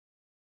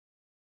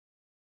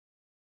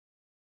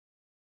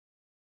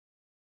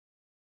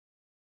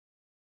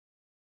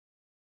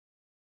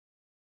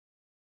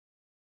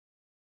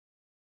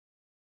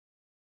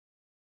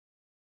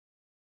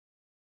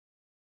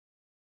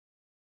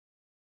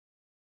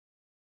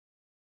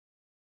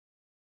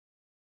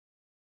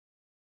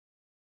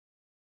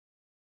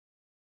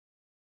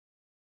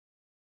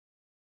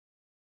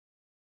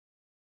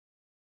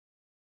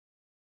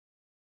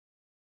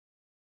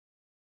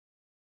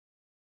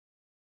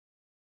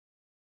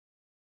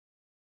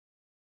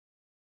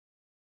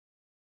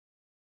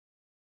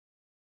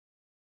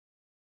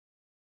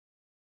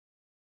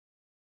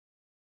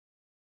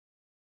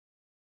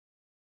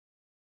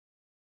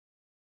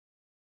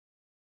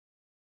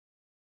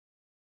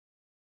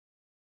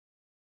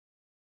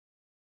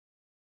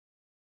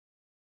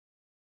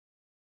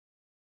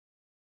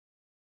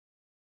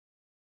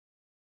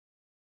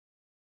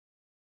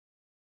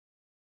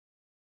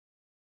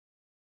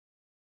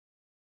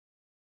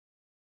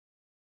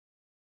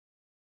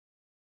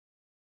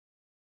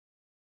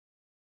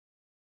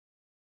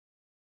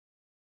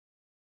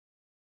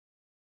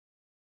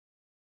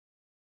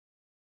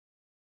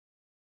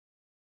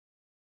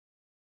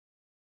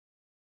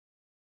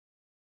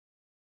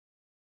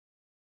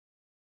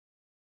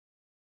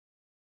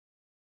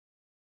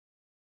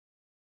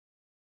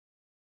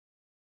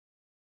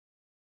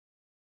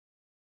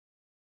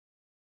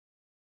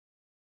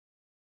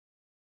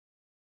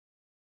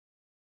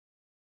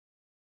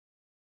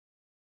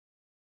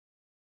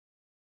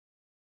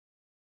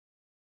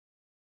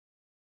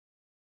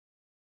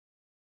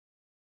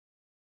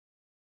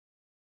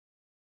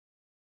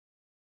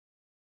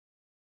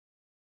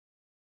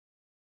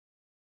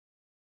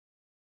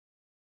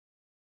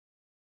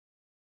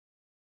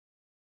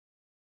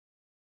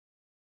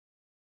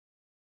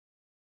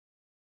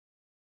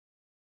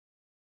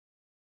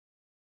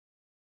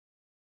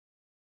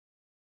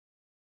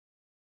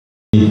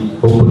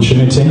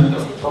opportunity.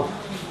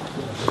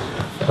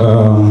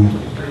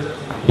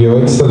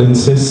 Your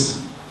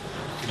Excellencies,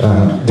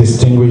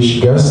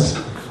 distinguished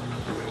guests,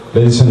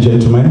 ladies and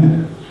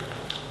gentlemen,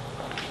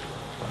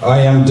 I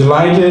am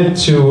delighted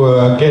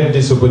to get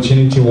this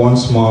opportunity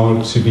once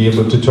more to be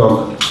able to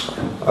talk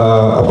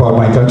about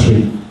my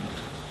country.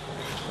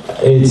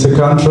 It's a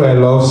country I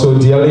love so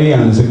dearly,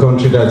 and it's a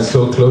country that's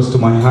so close to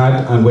my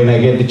heart, and when I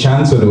get the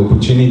chance or the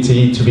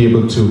opportunity to be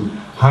able to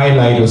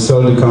highlight or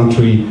sell the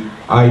country,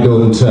 I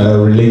don't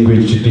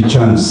relinquish the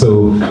chance.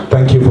 So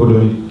thank you for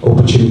the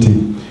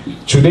opportunity.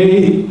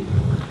 Today,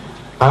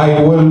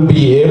 I will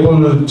be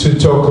able to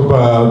talk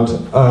about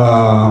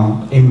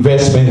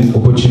investment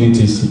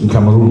opportunities in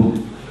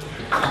Cameroon.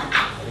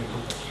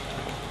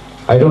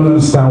 I don't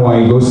understand why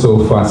it goes so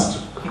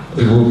fast.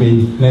 It will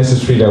be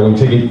necessary that we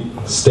take it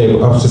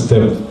step after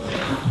step.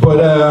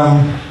 But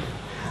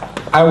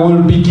I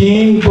will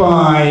begin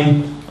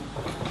by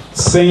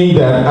saying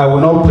that I will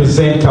not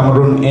present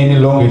Cameroon any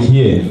longer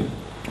here.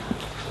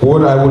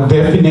 What I would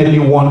definitely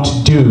want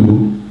to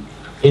do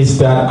is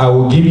that I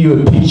will give you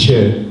a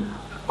picture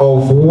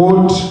of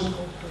what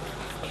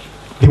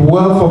the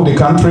wealth of the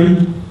country,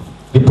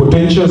 the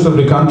potentials of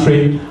the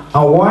country,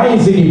 and why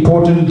is it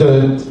important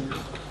that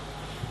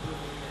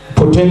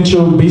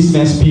potential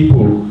business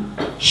people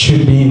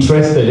should be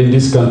interested in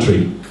this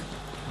country.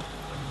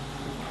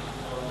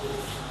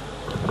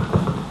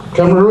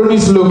 Cameroon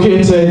is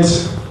located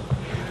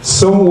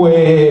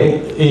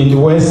somewhere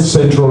in West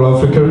Central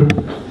Africa,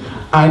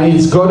 and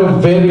it's got a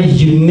very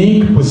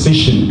unique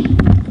position,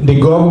 the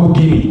Gulf of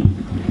Guinea.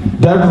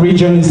 That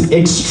region is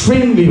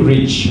extremely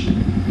rich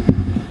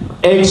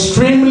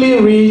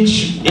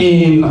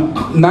in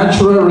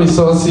natural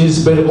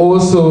resources, but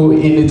also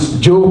in its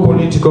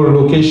geopolitical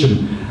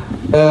location.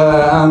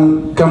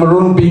 And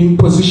Cameroon being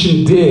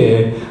positioned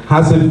there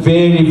has a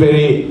very,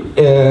 very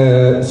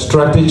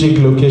strategic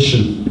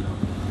location.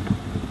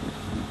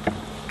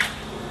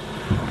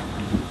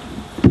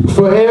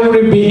 For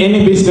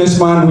any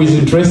businessman who is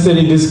interested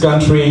in this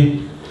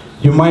country,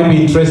 you might be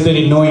interested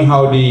in knowing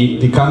how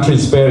the country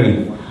is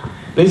faring.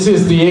 This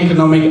is the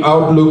economic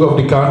outlook of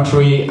the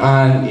country,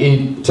 and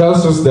it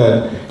tells us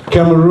that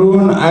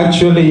Cameroon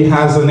actually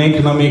has an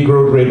economic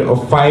growth rate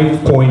of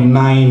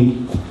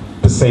 5.9%.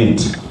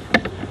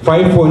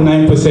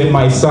 5.9%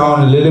 might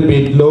sound a little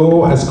bit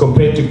low as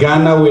compared to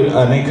Ghana with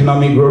an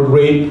economic growth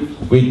rate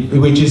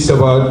which is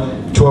about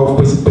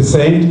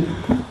 12%.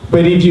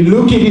 But if you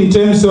look at it in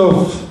terms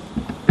of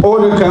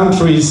other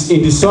countries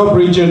in the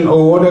sub-region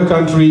or other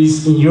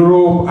countries in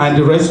Europe and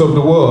the rest of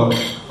the world,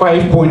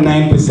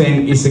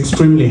 5.9% is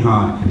extremely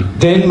high.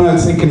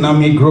 Denmark's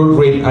economic growth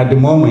rate at the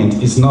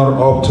moment is not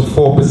up to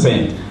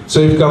 4%.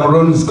 So if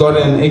Cameroon's got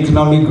an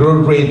economic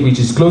growth rate which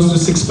is close to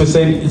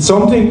 6%, it's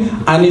something,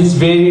 and it's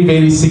very,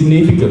 very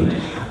significant.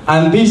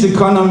 And this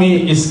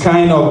economy is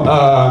kind of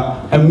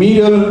a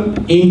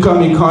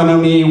middle-income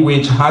economy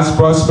which has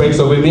prospects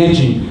of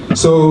emerging.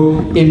 So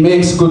it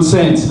makes good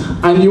sense.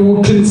 And you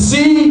can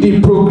see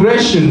the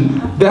progression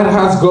that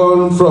has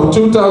gone from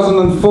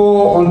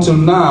 2004 until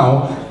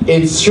now.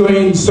 It's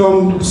showing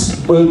some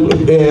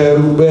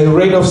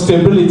rate of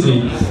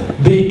stability.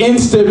 The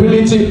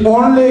instability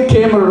only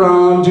came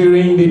around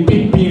during the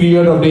peak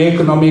period of the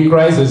economic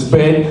crisis,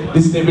 but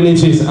the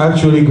stability is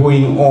actually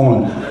going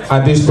on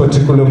at this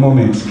particular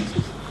moment.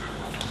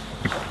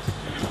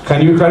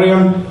 Can you carry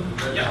on?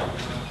 Yeah.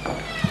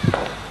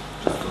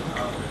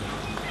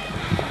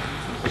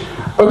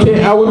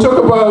 Okay, I will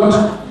talk about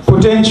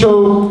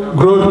potential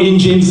growth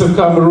engines of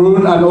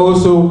Cameroon and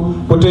also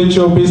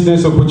potential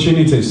business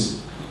opportunities.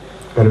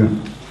 Carry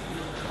on.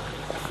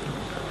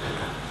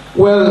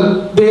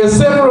 Well, there are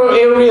several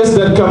areas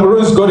that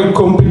Cameroon's got a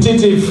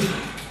competitive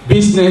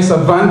business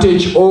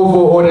advantage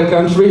over other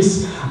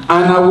countries,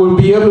 and I will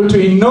be able to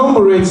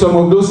enumerate some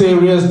of those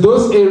areas.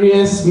 Those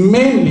areas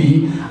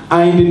mainly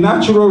are in the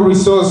natural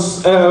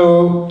resource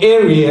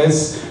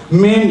areas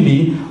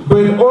mainly,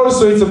 but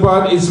also it's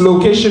about its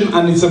location,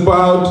 and it's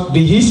about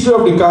the history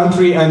of the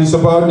country, and it's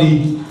about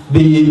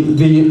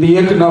the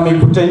economic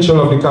potential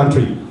of the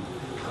country.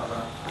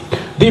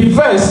 The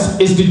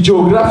first is the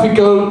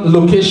geographical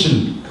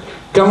location.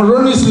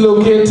 Cameroon is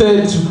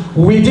located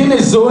within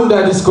a zone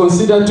that is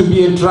considered to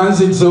be a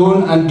transit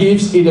zone and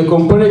gives it a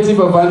comparative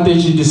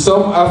advantage in the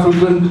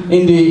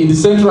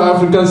Central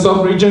African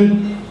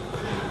sub-region.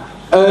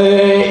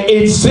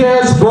 It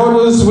shares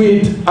borders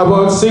with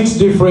about 6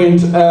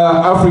 different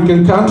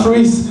African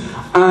countries,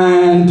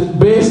 and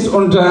based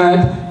on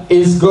that,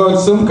 it's got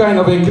some kind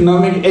of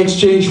economic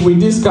exchange with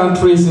these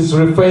countries. It's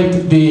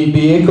referred,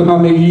 the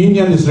economic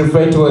union is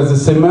referred to as the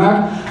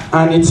CEMAC,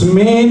 and its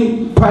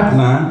main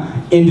partner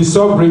in the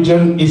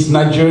sub-region is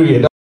Nigeria.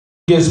 That's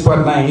the biggest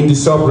partner in the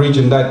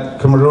sub-region that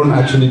Cameroon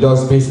actually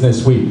does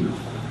business with.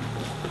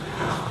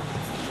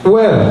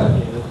 Well,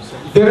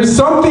 there is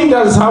something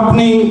that is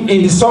happening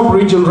in the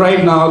sub-region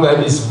right now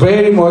that is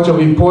very much of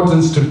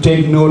importance to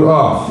take note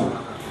of.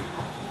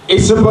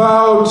 It's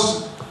about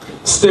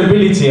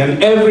stability,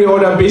 and every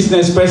other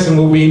business person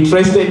will be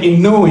interested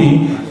in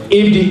knowing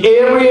if the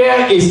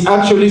area is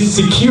actually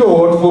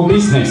secured for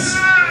business.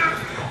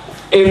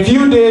 A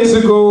few days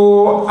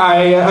ago,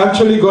 I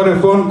actually got a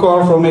phone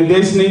call from a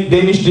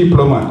Danish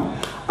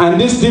diplomat. And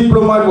this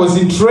diplomat was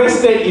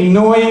interested in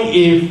knowing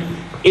if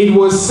it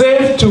was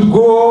safe to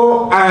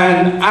go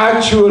and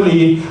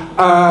actually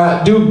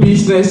do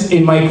business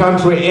in my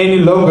country any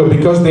longer,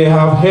 because they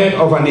have heard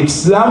of an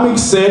Islamic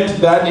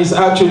sect that is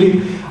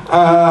actually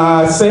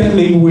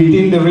settling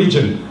within the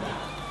region.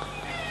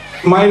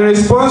 My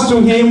response to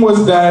him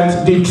was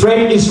that the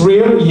threat is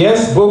real.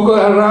 Yes, Boko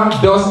Haram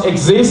does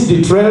exist.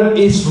 The threat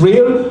is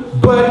real,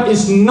 but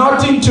it's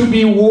nothing to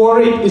be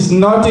worried. It's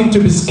nothing to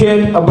be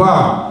scared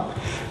about.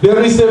 There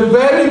is a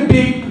very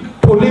big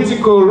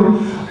political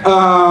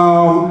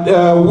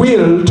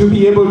will to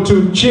be able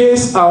to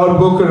chase out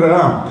Boko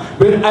Haram.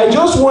 But I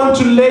just want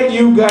to let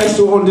you guys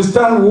to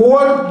understand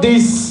what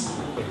this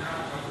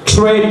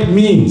threat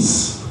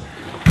means.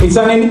 It's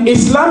an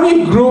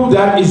Islamic group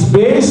that is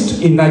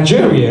based in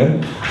Nigeria,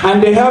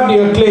 and they have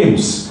their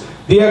claims.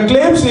 Their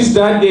claims is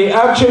that they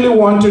actually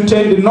want to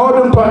turn the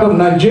northern part of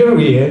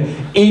Nigeria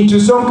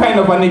into some kind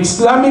of an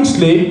Islamic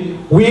state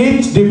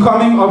with the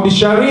coming of the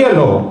Sharia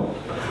law.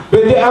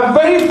 But they are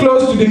very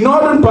close to the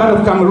northern part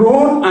of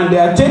Cameroon, and they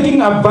are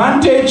taking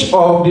advantage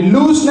of the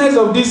looseness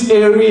of this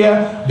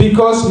area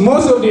because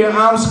most of their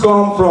arms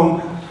come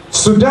from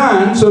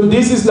Sudan, so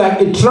this is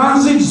like a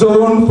transit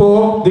zone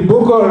for the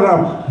Boko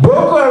Haram.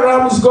 Boko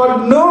Haram has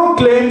got no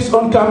claims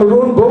on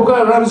Cameroon. Boko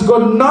Haram has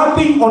got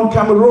nothing on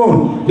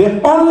Cameroon. They're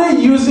only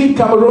using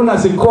Cameroon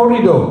as a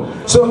corridor.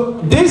 So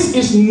this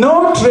is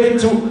no threat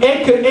to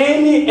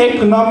any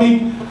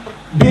economic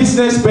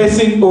business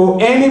person or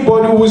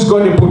anybody who's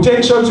got the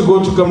potential to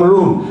go to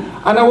Cameroon.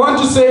 And I want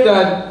to say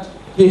that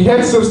the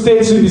heads of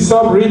states in the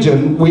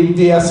sub-region, with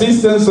the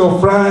assistance of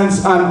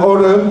France and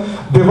other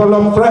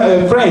developed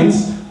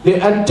friends, they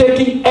are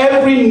taking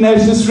every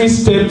necessary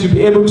step to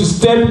be able to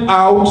stamp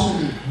out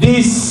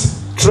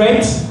this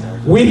threat,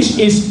 which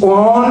is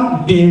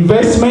on the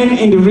investment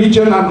in the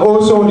region and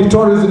also on the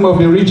tourism of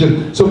the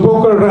region. So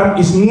Boko Haram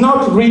is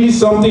not really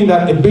something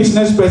that a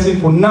business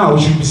person for now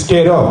should be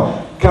scared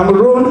of.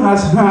 Cameroon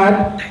has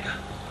had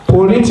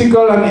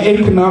political and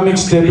economic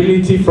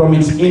stability from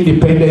its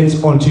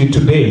independence until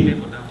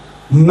today.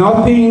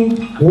 Nothing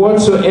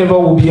whatsoever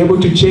will be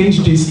able to change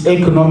this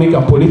economic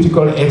and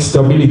political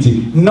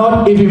instability,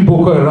 not even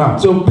Boko Haram.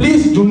 So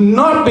please do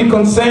not be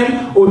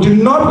concerned or do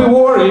not be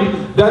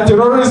worried that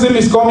terrorism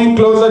is coming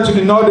closer to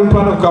the northern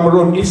part of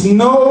Cameroon. It's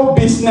no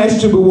business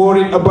to be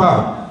worried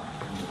about.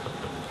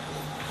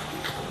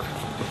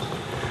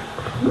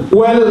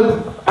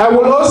 Well, I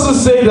will also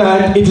say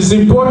that it is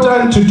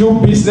important to do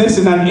business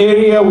in an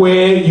area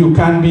where you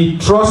can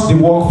trust the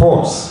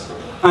workforce.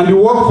 And the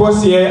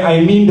workforce here, I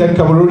mean that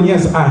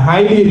Cameroonians are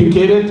highly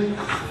educated,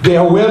 they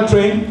are well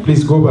trained.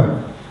 Please go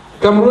back.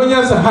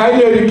 Cameroonians are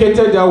highly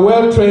educated, they are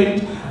well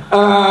trained,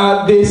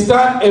 they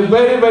stand a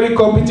very, very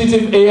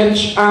competitive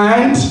edge,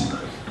 and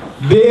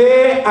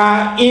they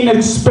are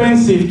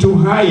inexpensive to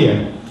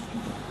hire.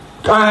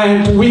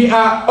 And we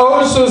are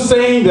also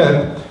saying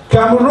that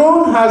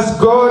Cameroon has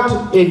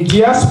got a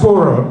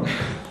diaspora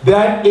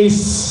that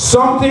is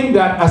something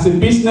that as a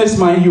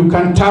businessman you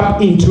can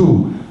tap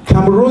into.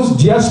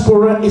 Cameroon's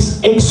diaspora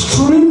is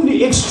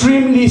extremely,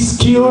 extremely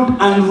skilled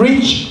and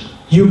rich.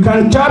 You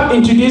can tap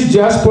into this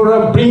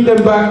diaspora, bring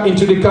them back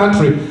into the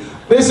country.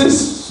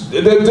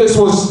 This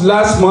was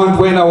last month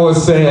when I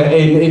was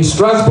in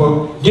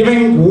Strasbourg,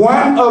 giving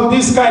one of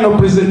these kind of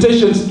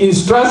presentations in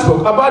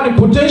Strasbourg about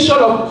the potential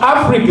of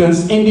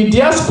Africans in the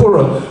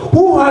diaspora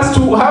who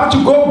have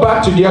to go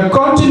back to their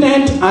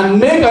continent and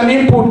make an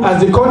input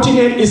as the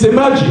continent is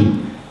emerging.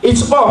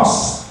 It's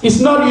us. It's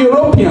not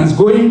Europeans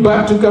going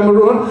back to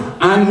Cameroon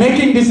and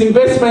making these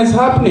investments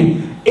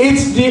happening.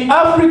 It's the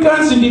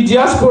Africans in the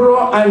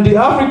diaspora and the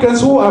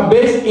Africans who are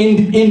based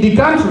in the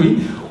country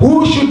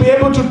who should be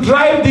able to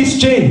drive this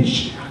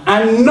change,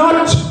 and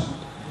not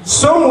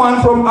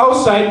someone from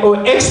outside or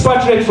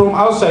expatriate from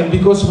outside,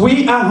 because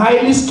we are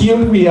highly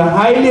skilled, we are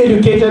highly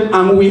educated,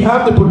 and we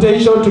have the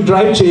potential to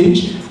drive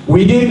change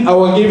within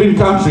our given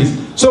countries.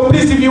 So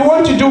please, if you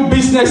want to do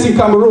business in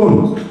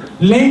Cameroon,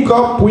 link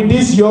up with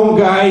these young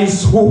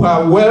guys who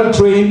are well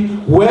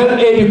trained, well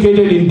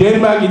educated in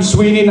Denmark, in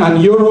Sweden,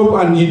 and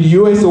Europe, and in the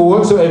US or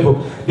whatsoever.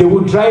 They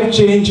will drive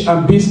change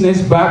and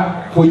business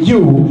back for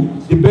you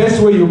the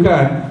best way you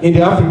can in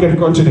the African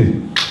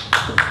continent.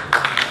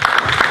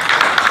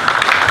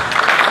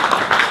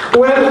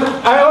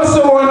 Well, I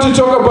also want to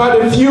talk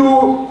about a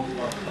few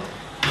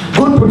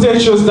good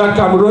potentials that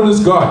Cameroon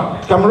has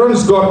got. Cameroon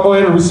has got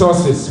oil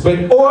resources,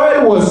 but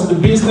oil was the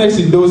business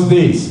in those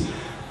days.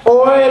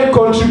 Oil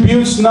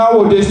contributes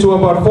nowadays to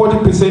about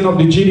 40% of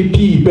the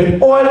GDP,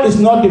 but oil is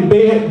not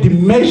the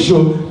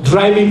major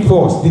driving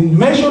force. The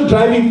major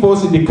driving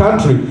force in the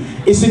country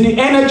is in the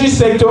energy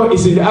sector,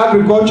 it's in the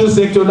agriculture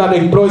sector that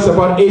employs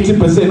about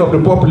 80% of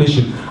the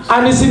population,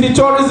 and it's in the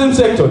tourism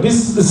sector.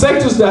 These are the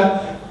sectors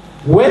that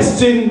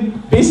Western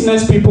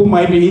business people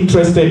might be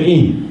interested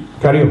in.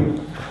 Carry on.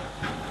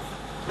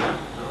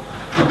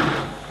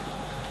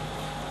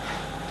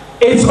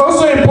 It's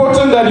also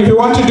important that if you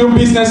want to do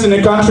business in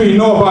a country, you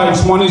know about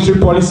its monetary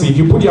policy. If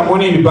you put your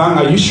money in the bank,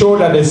 are you sure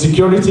that there's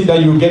security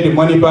that you get the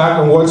money back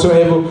and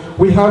whatsoever?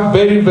 We have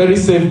very, very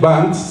safe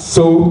banks.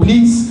 So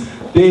please,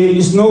 there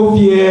is no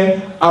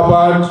fear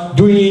about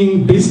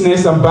doing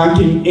business and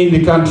banking in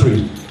the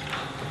country.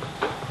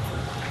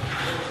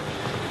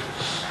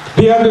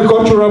 The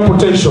agricultural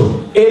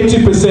potential.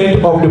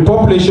 80% of the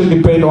population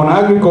depend on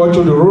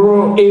agriculture. The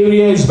rural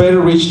area is very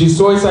rich. The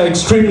soils are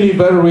extremely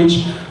very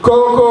rich.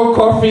 Cocoa,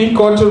 coffee,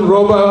 cotton,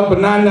 rubber,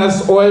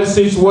 bananas, oil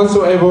seeds,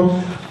 whatsoever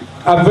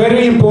are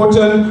very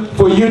important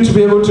for you to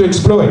be able to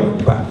exploit.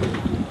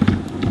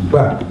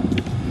 But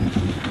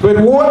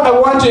what I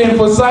want to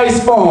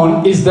emphasize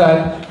on is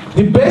that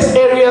the best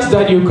areas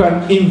that you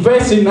can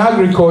invest in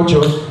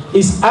agriculture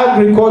is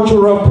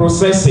agricultural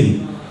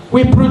processing.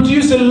 We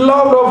produce a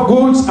lot of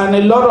goods and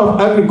a lot of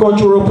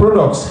agricultural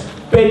products,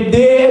 but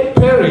they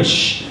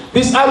perish.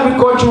 These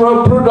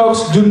agricultural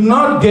products do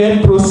not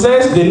get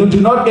processed, they do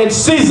not get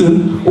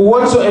seasoned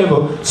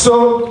whatsoever.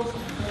 So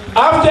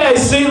after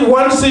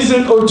one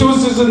season or 2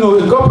 seasons or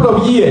a couple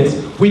of years,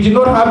 we do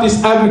not have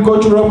these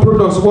agricultural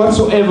products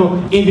whatsoever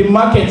in the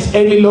markets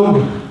any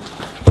longer.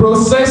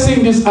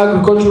 Processing these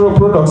agricultural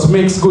products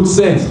makes good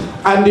sense.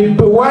 And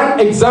the one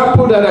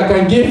example that I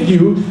can give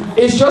you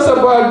is just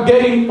about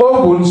getting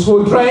ovens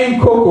for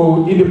drying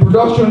cocoa in the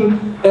production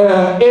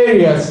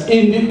areas.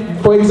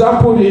 For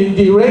example,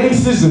 the rainy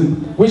season,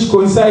 which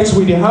coincides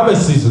with the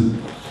harvest season.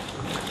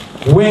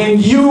 When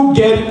you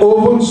get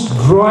ovens,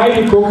 dry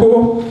the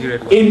cocoa,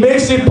 it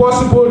makes it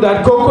possible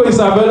that cocoa is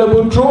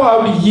available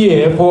throughout the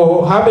year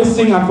for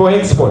harvesting and for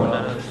export.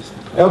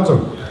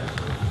 Elton.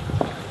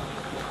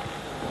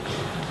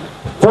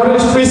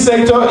 Forestry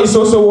sector is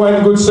also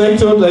one good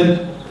sector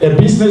that a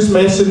business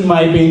person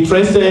might be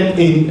interested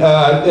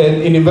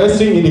in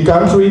investing in the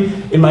country.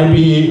 It might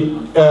be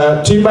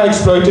timber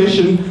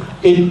exploitation.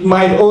 It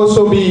might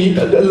also be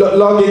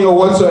logging or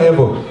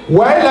whatsoever.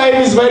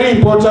 Wildlife is very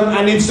important,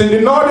 and it's in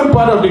the northern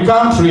part of the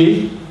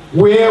country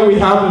where we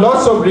have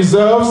lots of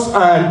reserves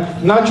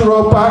and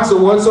natural parks or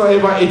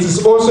whatsoever. It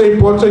is also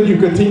important you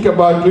can think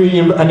about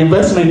doing an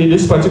investment in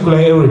this particular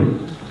area.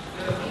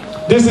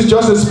 This is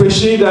just a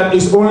species that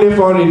is only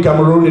found in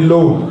Cameroon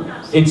alone.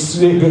 It's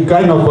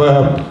kind of,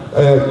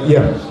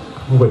 yeah.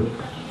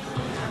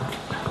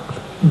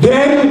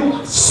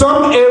 Then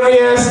some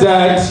areas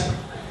that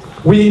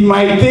we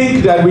might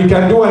think that we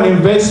can do an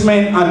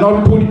investment and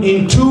not put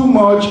in too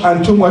much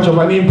of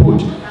an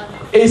input.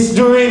 It's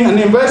doing an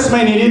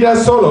investment in either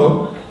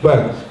solar,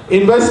 but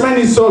investment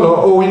in solar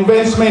or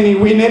investment in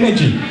wind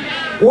energy.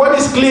 What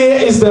is clear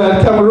is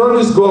that Cameroon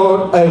has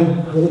got a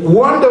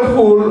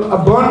wonderful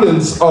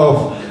abundance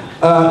of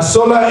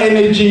solar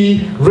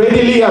energy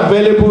readily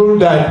available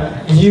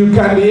that you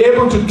can be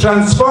able to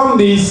transform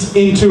this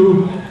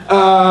into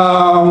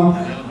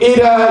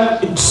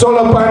either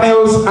solar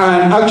panels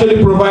and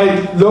actually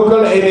provide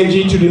local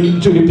energy to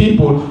the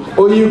people,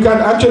 or you can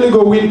actually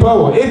go wind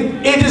power.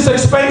 It is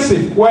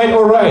expensive, quite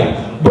all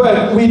right,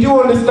 but we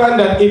do understand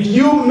that if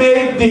you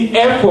make the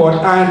effort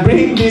and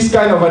bring this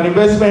kind of an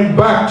investment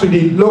back to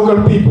the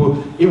local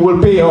people, it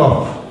will pay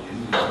off.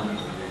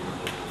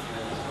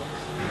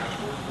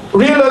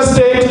 Real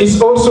estate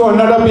is also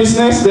another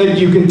business that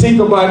you can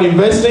think about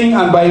investing,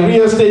 and by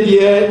real estate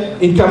here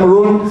in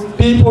Cameroon,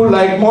 people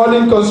like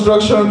modern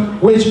construction,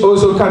 which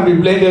also can be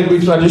blended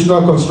with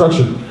traditional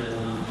construction.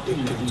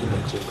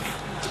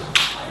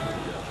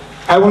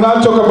 I will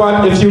now talk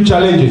about a few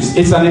challenges.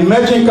 It's an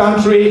emerging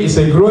country, it's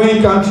a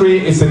growing country,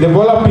 it's a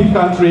developing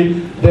country.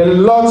 There are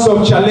lots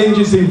of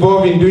challenges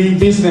involved in doing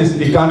business in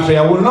the country.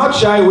 I will not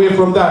shy away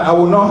from that. I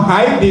will not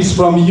hide this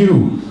from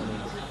you.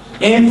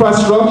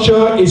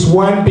 Infrastructure is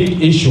one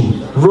big issue.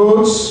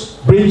 Roads,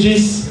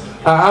 bridges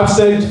are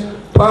absent,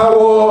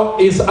 power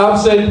is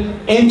absent,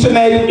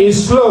 internet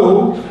is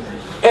slow,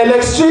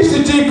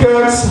 electricity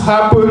cuts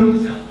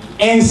happen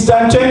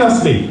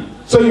instantaneously.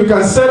 So you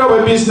can set up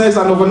a business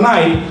and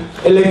overnight,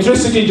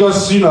 electricity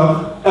just,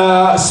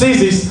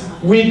 ceases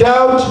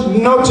without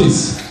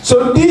notice.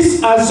 So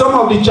these are some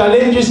of the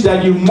challenges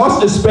that you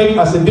must expect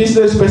as a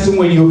business person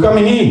when you're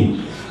coming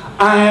in.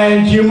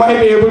 And you might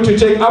be able to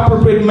take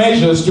appropriate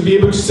measures to be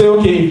able to say,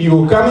 okay, if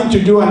you're coming to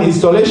do an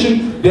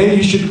installation, then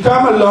you should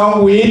come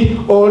along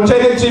with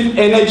alternative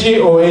energy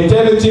or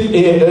alternative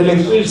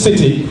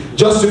electricity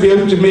just to be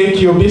able to make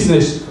your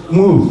business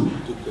move.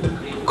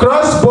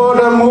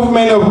 Cross-border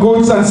movement of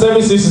goods and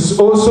services is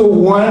also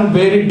one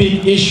very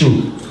big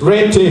issue.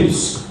 Red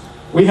tapes.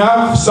 We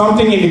have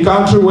something in the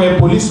country where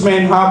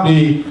policemen have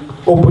the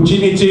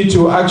opportunity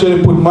to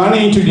actually put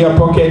money into their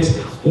pockets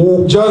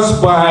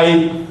just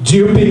by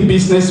duping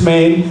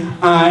businessmen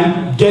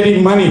and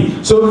getting money.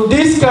 So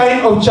these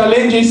kind of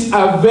challenges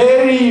are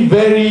very,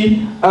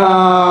 very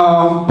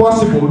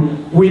possible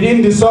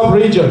within the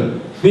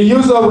sub-region. The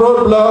use of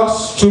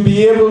roadblocks to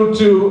be able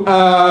to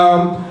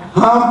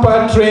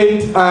hamper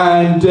trade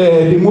and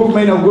the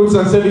movement of goods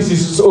and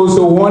services is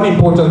also one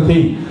important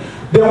thing.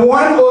 Then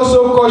one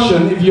also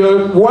caution, if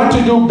you want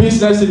to do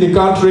business in the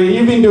country,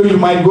 even though you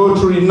might go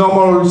through the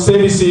normal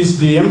services,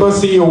 the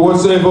embassy or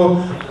whatsoever,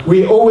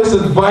 we always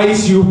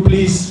advise you,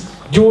 please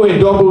do a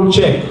double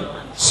check.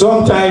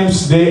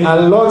 Sometimes there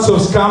are lots of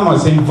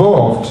scammers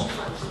involved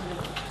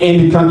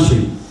in the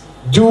country.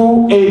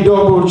 Do a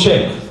double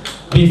check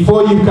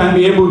before you can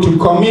be able to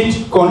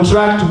commit,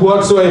 contract,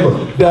 whatsoever.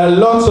 There are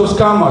lots of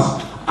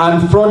scammers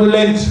and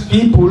fraudulent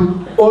people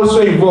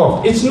also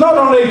involved. It's not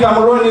only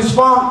Cameroon, it's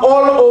found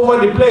all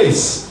over the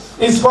place.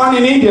 It's found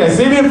in India, it's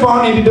even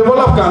found in the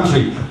developed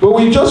country. But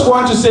we just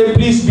want to say,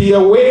 please be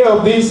aware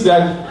of this,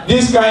 that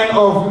this kind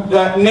of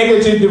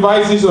negative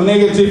devices or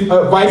negative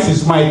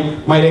vices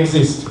might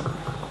exist.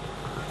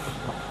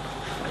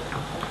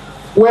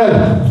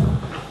 Well,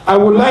 I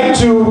would like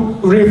to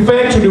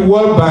refer to the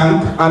World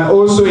Bank and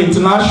also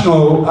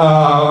international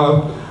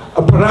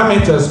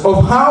parameters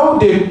of how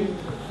they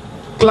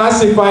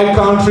classify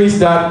countries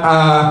that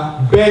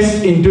are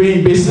best in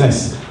doing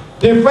business.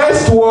 The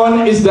first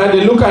one is that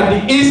they look at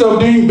the ease of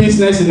doing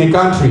business in a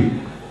country.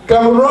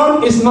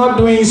 Cameroon is not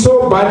doing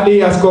so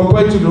badly as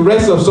compared to the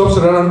rest of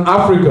sub-Saharan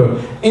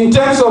Africa in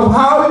terms of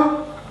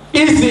how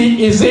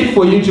easy is it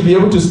for you to be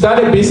able to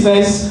start a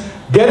business,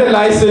 get a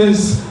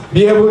license,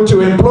 be able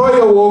to employ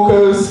your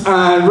workers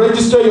and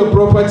register your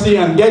property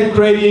and get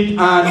credit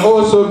and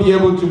also be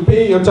able to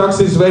pay your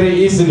taxes very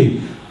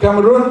easily.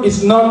 Cameroon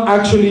is not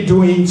actually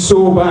doing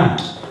so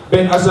bad.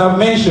 But as I've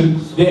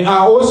mentioned, there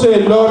are also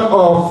a lot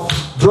of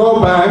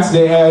drawbacks,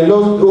 there are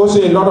also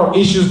a lot of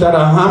issues that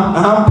are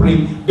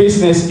hampering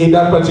business in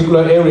that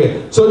particular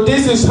area. So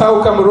this is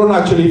how Cameroon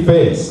actually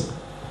fares.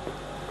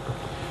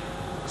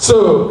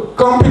 So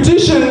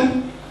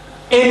competition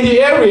in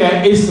the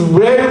area is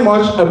very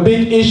much a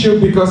big issue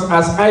because,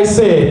 as I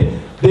said,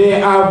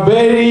 there are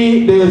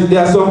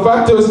some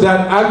factors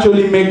that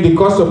actually make the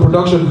cost of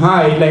production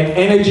high, like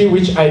energy,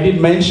 which I did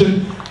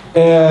mention,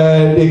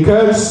 the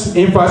curbs,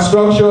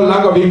 infrastructure,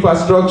 lack of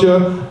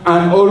infrastructure,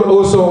 and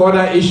also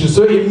other issues.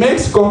 So it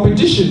makes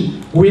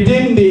competition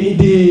within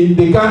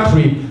the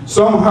country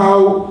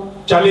somehow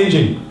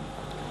challenging.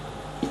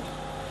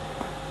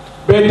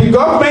 But the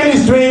government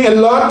is doing a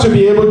lot to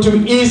be able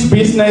to ease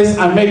business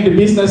and make the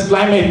business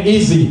climate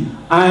easy.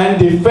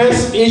 And the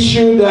first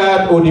issue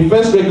that, or the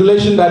first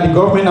regulation that the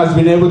government has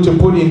been able to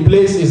put in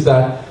place is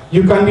that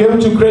you can be able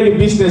to create a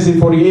business in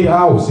 48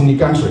 hours in the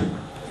country.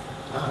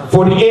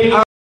 48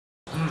 hours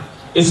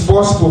it's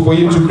possible for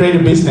you to create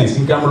a business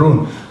in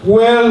Cameroon.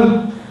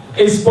 Well,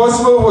 it's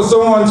possible for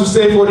someone to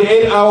say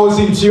 48 hours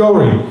in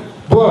theory,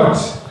 but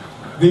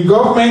the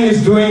government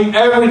is doing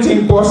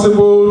everything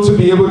possible to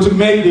be able to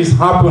make this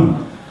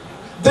happen.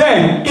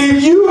 Then,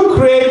 if you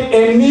create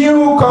a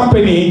new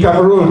company in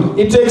Cameroon,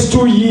 it takes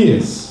 2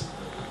 years.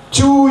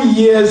 2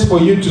 years for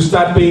you to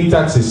start paying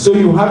taxes. So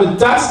you have a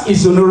tax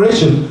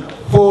exoneration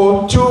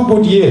for 2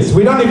 good years.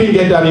 We don't even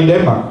get that in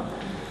Denmark.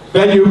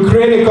 Then you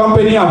create a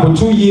company and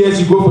for 2 years,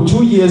 you go for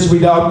 2 years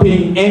without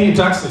paying any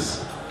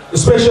taxes.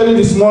 Especially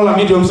the small and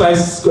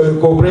medium-sized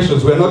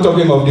corporations. We're not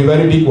talking of the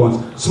very big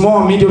ones. Small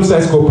and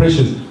medium-sized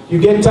corporations. You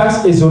get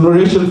tax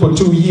exoneration for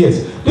 2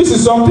 years. This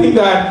is something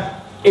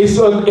that is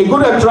a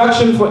good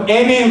attraction for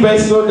any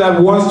investor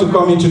that wants to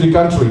come into the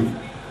country.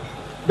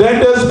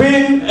 Then there's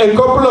been a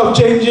couple of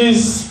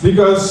changes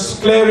because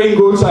clearing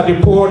goods at the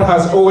port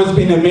has always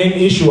been a main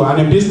issue,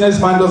 and a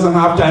businessman doesn't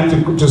have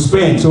time to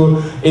spend. So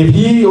if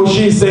he or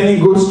she is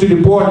sending goods to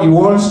the port, he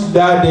wants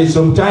that there's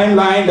some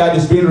timeline that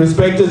is being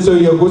respected so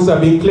your goods are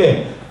being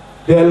cleared.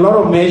 There are a lot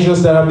of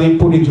measures that are being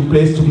put into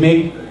place to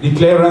make the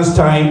clearance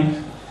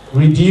time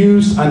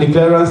reduce and the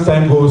clearance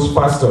time goes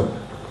faster.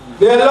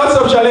 There are lots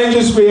of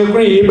challenges, we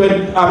agree,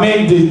 but I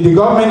mean the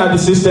government and the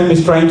system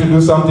is trying to do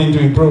something to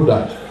improve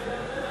that.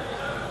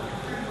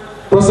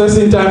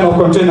 Processing time of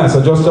containers,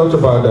 I just talked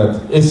about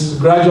that. It's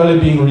gradually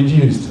being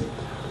reduced.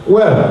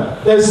 Well,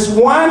 there's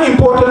one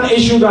important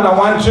issue that I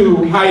want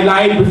to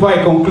highlight before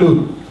I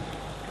conclude.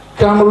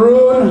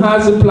 Cameroon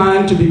has a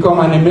plan to become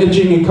an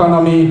emerging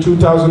economy in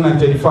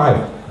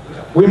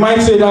 2035. We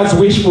might say that's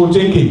wishful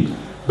thinking.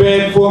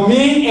 But for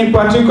me in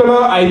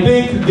particular, I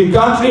think the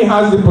country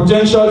has the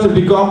potential to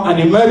become an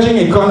emerging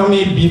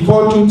economy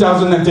before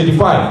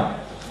 2035.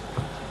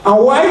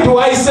 And why do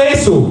I say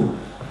so?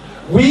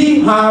 We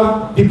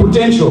have the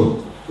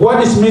potential.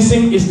 What is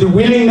missing is the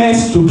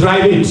willingness to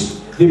drive it.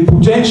 The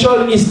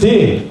potential is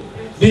there.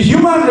 The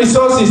human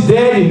resource is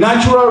there, the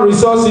natural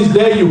resource is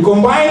there. You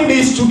combine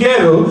these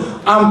together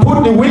and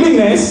put the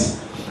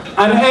willingness,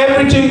 and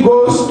everything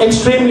goes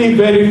extremely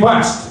very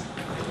fast.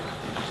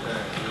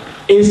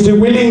 Is the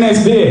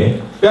willingness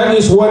there? That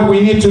is what we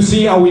need to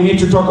see and we need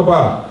to talk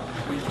about.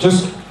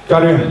 Just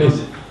carry on,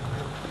 please.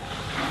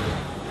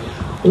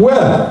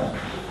 Well,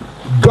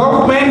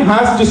 government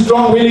has the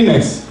strong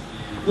willingness.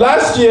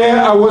 Last year,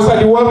 I was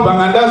at the World Bank,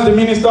 and that's the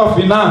Minister of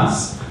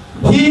Finance.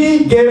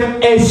 He gave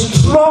a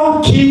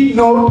strong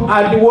keynote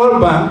at the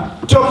World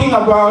Bank talking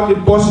about the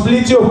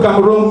possibility of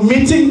Cameroon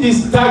meeting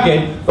this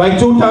target by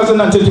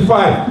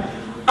 2035.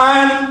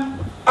 And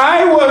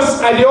I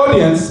was at the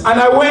audience, and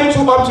I went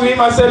up to him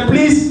and said,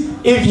 please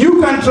if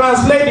you can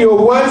translate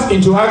your words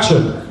into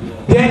action,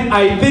 then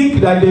I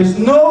think that there's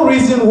no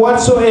reason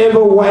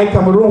whatsoever why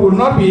Cameroon will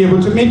not be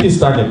able to meet this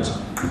target.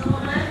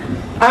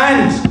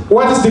 And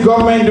what is the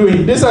government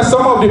doing? These are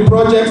some of the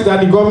projects that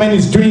the government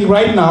is doing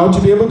right now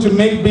to be able to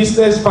make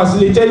business,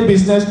 facilitate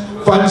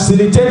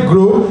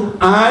growth,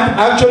 and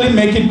actually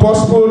make it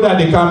possible that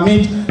they can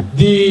meet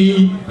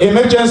the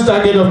emergence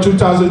target of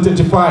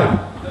 2035.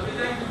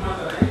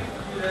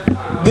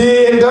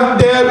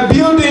 They're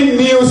building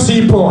new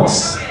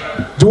seaports.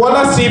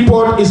 Douala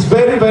Seaport is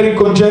very, very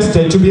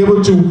congested to be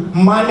able to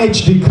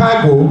manage the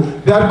cargo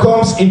that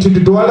comes into the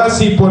Douala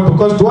Seaport,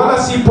 because Douala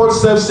Seaport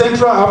serves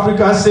Central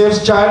Africa,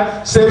 serves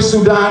Chad, serves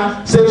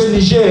Sudan, serves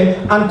Niger,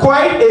 and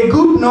quite a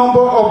good number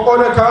of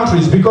other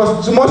countries,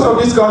 because most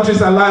of these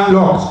countries are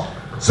landlocked.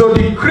 So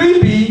the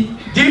Kribi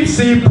Deep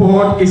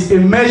Seaport is a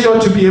measure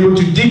to be able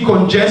to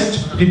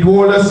decongest the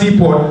Douala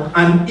Seaport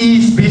and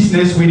ease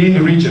business within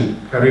the region.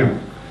 Carry on.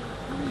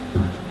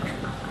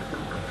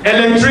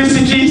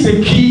 Electricity is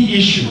a key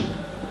issue.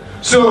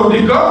 So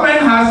the government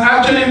has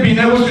actually been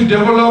able to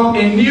develop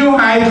a new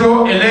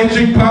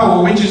hydroelectric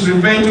power, which is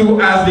referred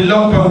to as the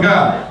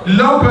Lompanga.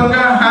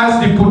 Lompanga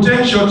has the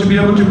potential to be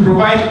able to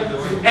provide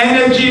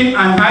energy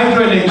and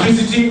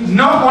hydroelectricity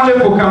not only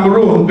for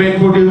Cameroon, but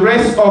for the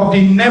rest of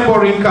the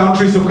neighboring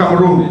countries of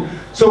Cameroon.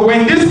 So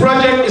when this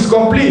project is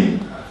complete,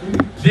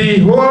 the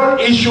whole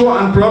issue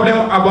and problem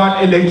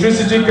about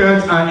electricity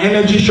cuts and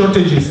energy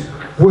shortages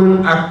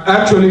will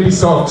actually be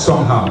solved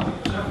somehow.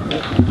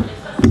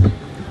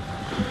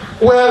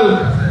 Well,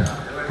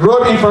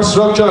 road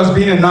infrastructure has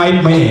been a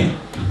nightmare.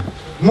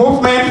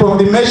 Movement from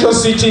the major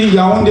city,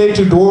 Yaoundé,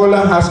 to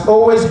Douala has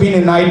always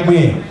been a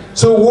nightmare.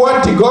 So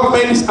what the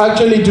government is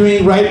actually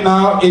doing right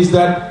now is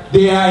that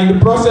they are in the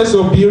process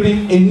of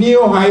building a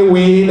new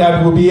highway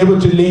that will be able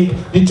to link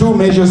the two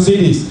major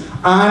cities,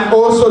 and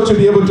also to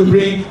be able to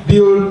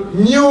build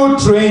new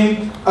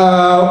train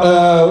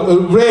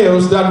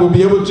rails that will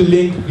be able to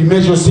link the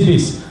major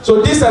cities.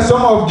 So these are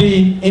some of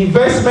the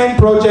investment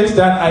projects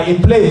that are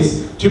in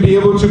place to be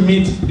able to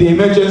meet the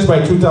emergence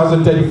by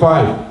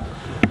 2035.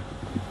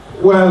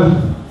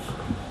 Well,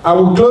 I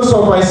will close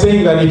off by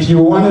saying that if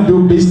you want to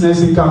do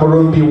business in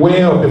Cameroon,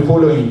 beware of the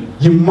following.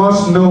 You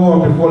must know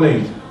of the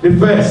following. The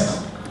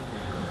first,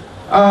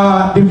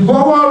 the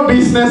formal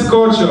business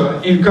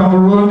culture in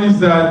Cameroon is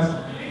that,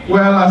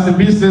 well, as a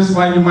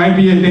businessman, you might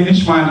be a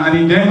Danish man, and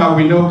in Denmark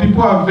we know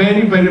people are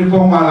very, very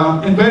formal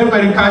and very,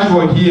 very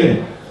casual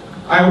here.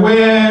 I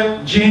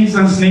wear jeans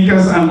and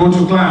sneakers and go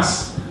to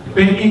class.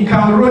 But in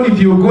Cameroon, if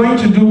you're going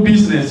to do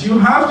business, you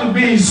have to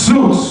be in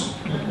suits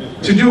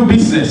to do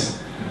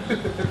business.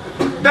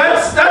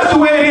 That's the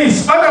way it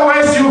is.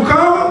 Otherwise, you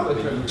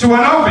come to an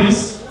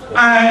office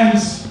and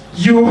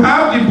you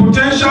have the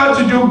potential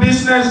to do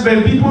business,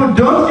 but people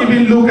don't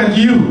even look at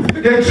you.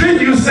 They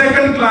treat you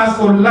second class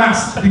or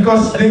last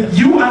because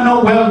you are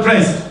not well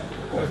dressed.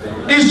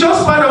 It's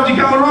just part of the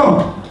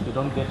Cameroon. You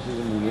don't get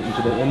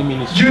into any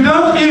ministry. You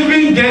don't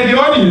even get the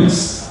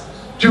audience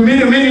to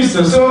meet a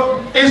minister.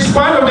 So it's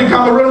part of the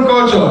Cameroon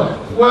culture.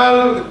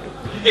 Well,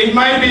 it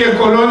might be a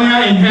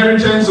colonial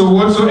inheritance or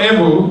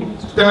whatsoever,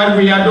 that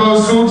we adore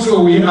suits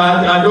or we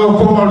adore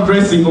formal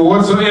dressing or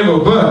whatsoever,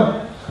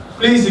 but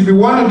please, if you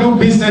want to do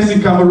business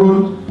in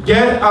Cameroon,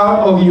 get out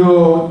of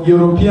your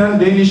European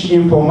Danish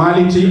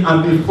informality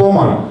and be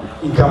formal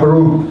in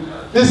Cameroon.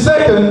 The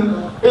second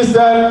is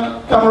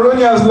that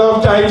Cameroonians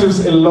love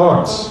titles a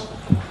lot.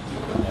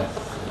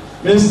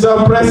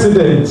 Mr.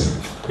 President,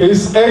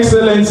 His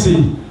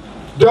Excellency,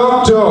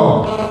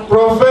 Doctor,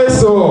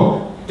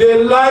 Professor,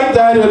 they like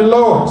that a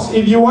lot.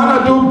 If you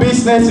want to do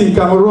business in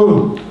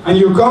Cameroon and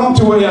you come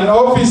to an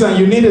office and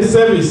you need a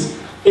service,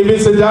 if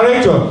it's a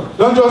director,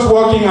 don't just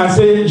walk in and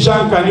say,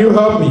 Jean, can you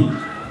help me?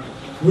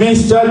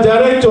 Mr.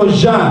 Director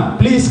Jean,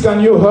 please can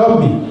you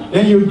help me?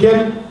 Then you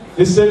get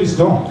the service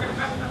done.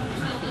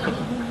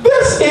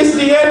 This is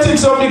the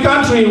ethics of the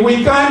country.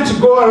 We can't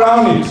go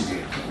around it.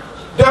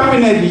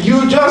 Definitely,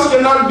 you just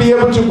cannot be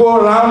able to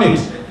go around it.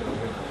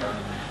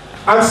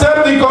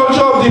 Accept the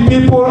culture of the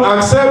people,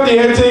 accept the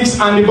ethics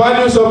and the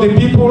values of the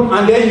people,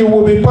 and then you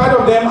will be part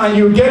of them and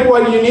you get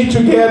what you need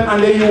to get,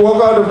 and then you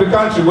walk out of the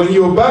country. When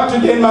you're back to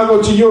Denmark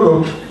or to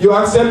Europe, you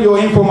accept your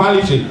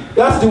informality.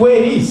 That's the way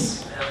it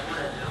is.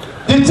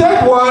 The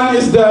third one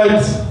is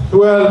that,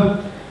 well,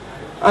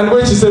 and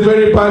which is a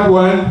very bad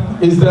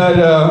one, is that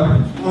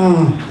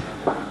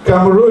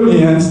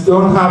Cameroonians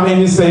don't have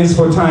any sense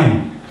for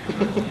time.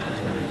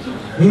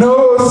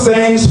 No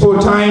sense for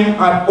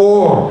time at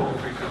all.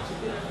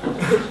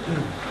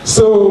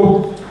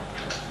 So,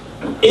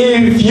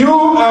 if you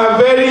are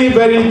very,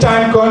 very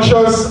time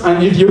conscious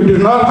and if you do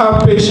not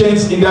have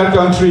patience in that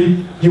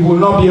country, you will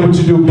not be able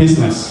to do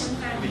business.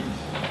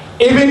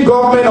 Even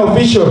government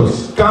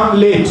officials come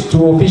late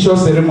to official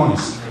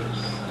ceremonies.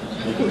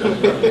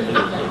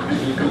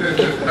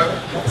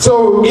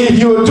 So, if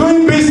you're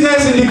doing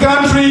business in the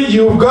country,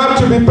 you've got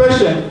to be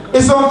patient.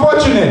 It's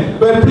unfortunate,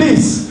 but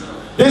please,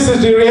 this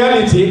is the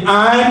reality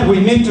and we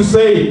need to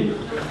say it.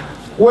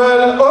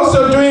 Well,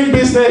 also doing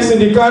business in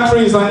the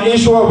country is an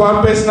issue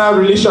about personal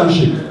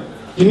relationship.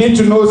 You need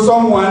to know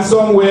someone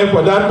somewhere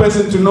for that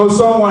person to know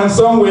someone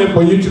somewhere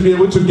for you to be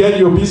able to get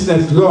your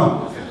business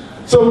done.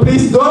 So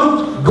please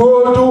don't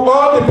go do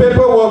all the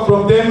paperwork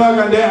from Denmark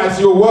and then as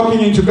you're walking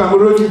into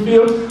Cameroon you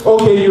feel,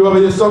 okay, you are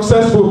a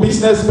successful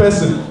business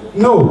person.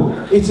 No,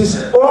 it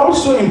is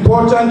also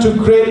important to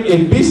create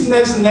a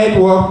business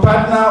network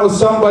partner or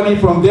somebody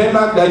from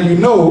Denmark that you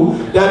know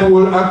that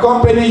will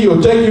accompany you,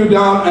 take you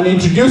down and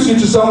introduce you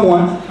to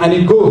someone and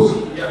it goes.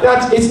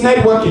 It's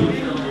networking.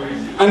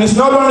 And it's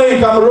not only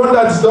in Cameroon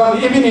that's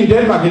done, even in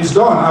Denmark it's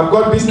done. I've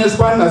got business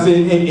partners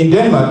in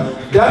Denmark.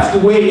 That's the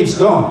way it's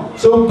done.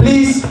 So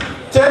please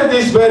take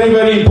this very,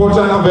 very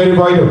important and very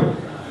vital.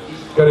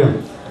 Carry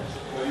on.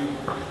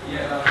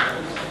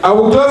 I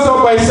will close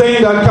up by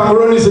saying that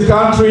Cameroon is a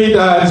country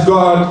that's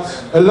got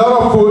a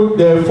lot of food,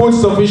 they're food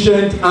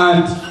sufficient,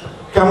 and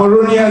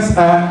Cameroonians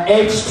are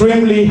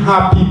extremely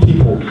happy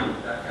people.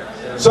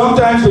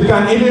 Sometimes they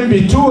can even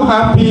be too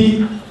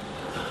happy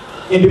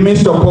in the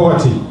midst of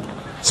poverty.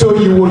 So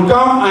you will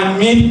come and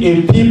meet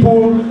a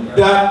people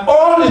that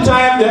all the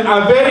time they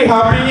are very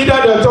happy,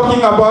 either they're talking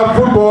about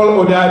football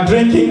or they are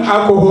drinking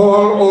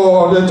alcohol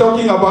or they're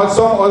talking about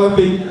some other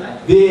thing.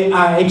 They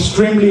are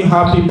extremely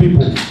happy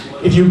people.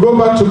 If you go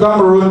back to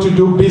Cameroon to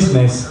do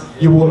business,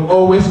 you will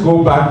always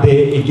go back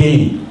there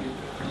again.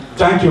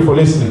 Thank you for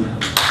listening.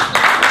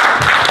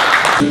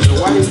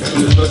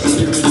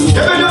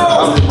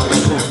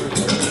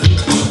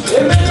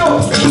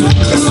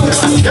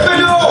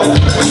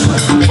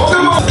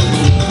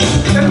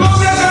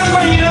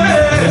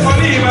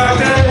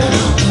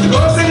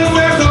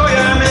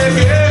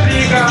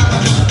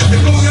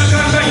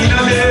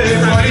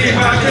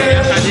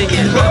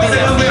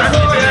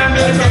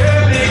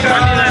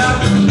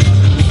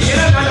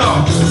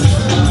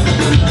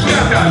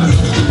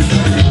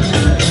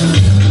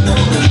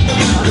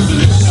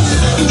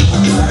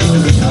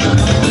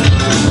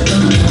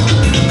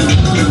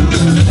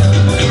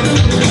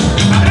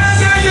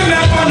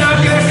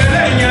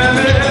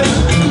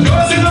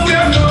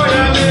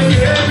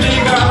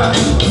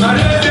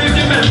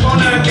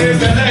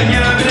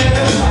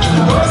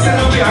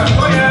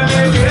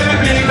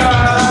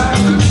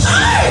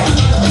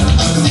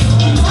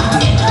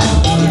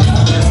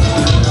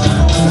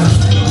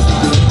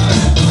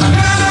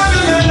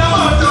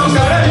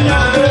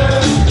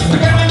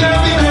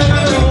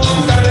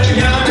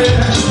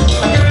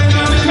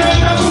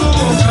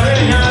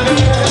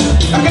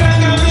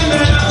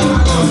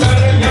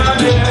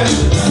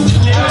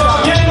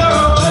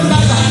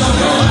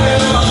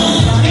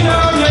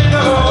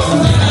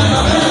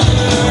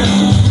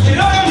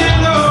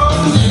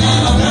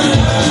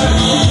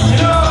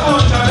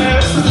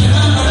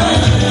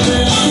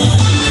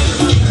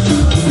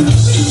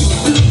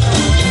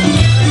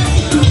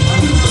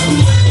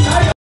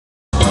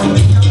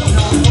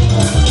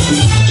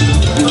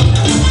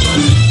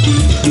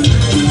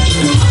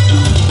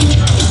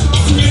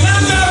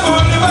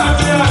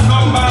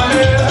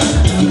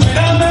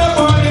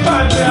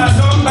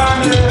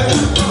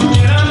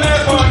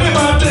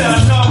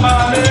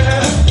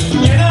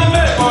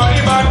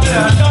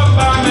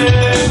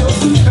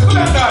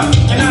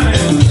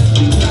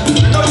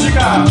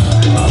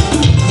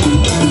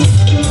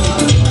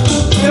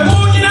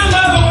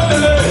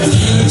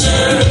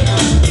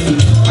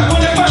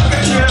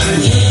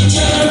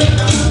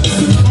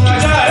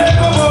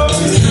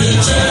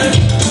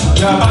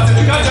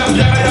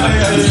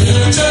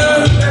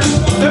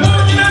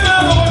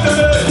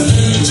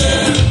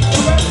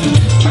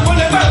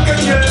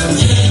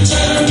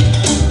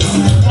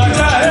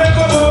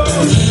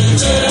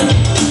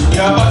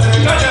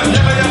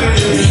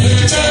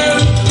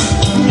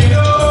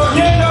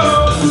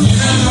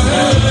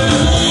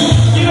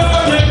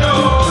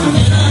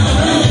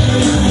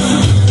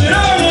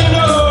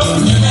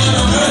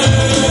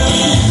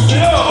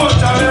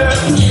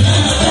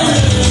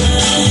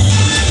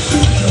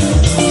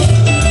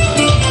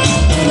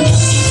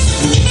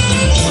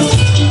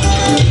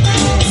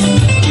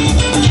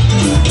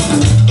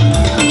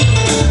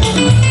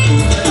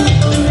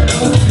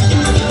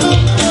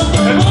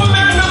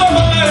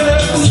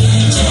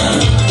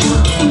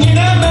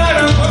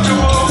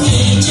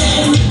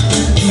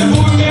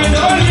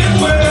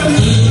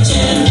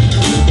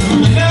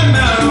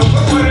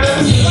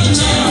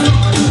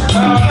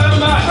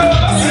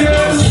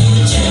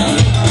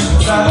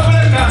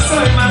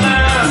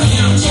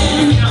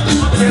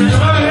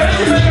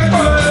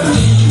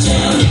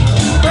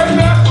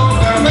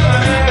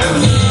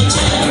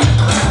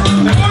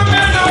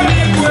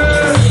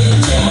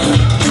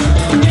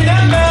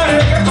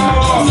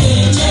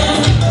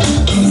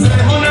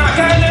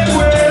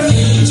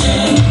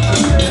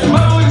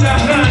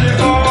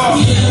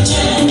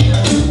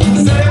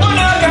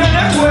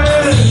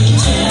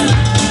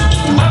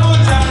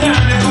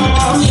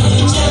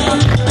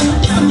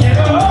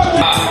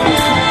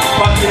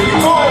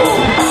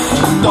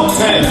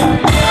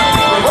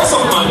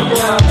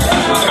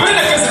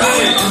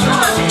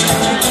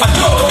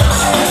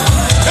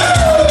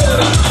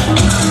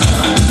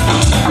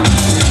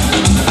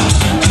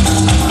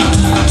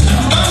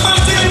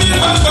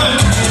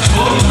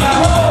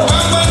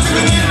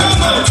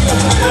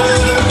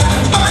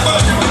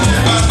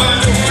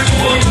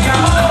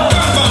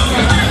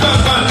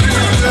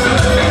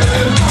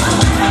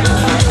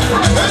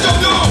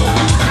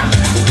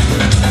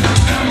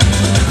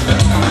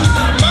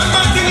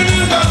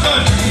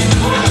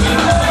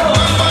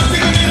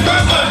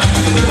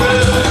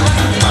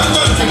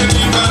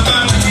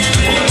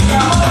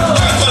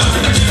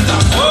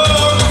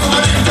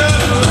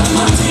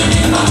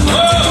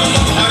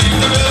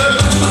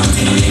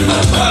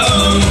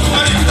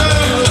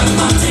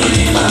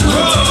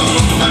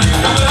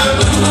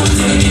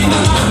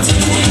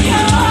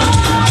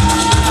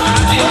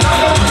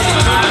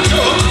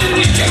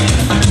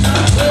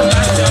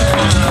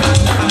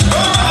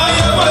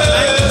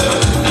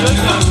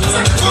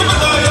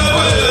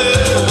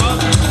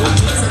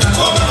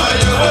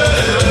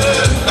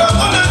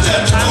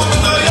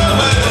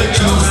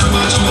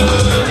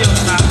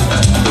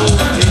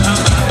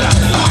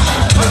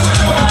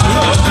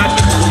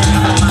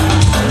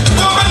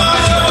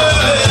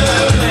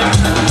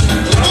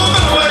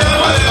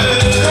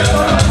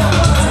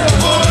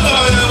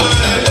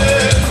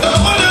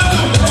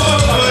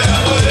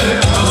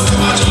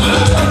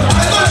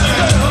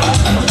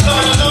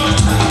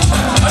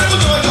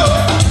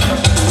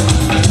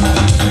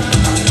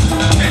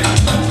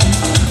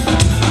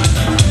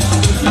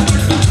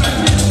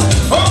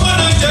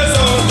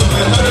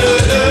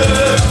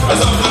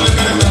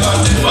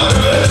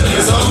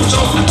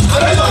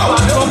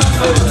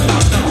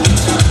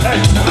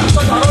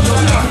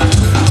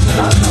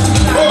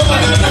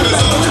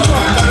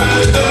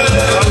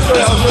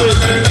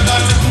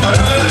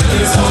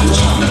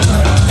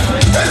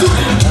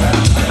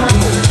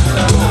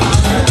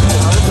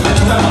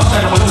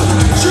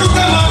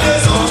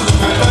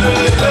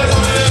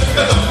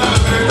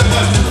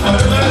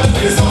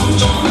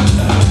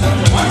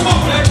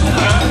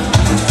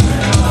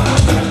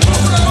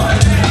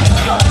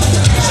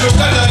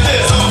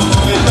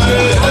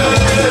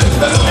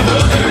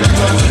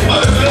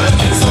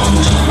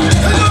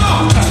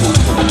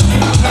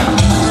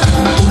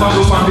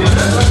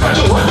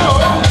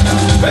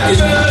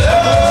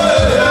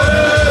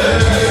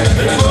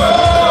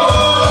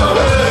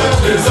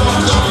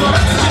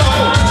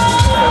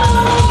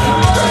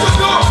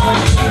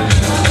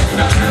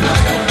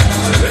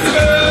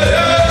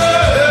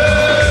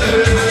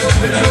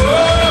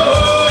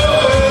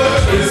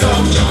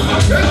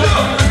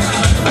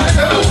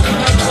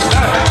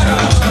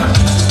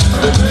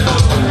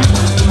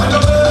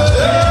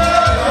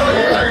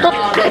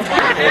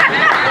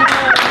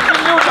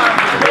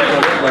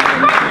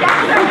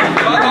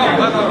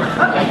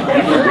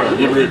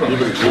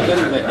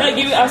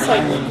 give it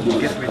outside.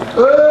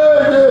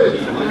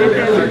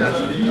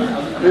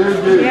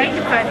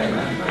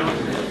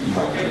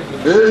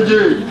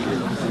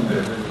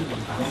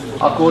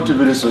 Aku tu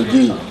beri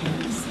soji.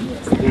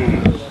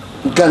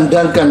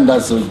 Kanda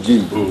soji.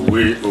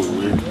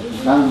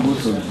 Nangu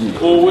soji.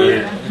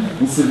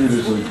 Misiri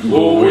soji.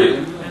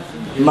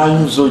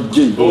 Manyu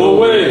soji.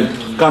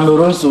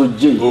 Cameroon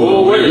soji.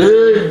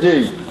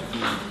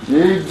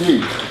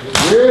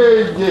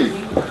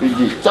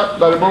 Cap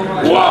dalbong.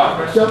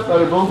 Cap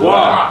dalbong.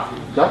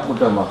 Cap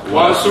utama.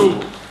 Wasu.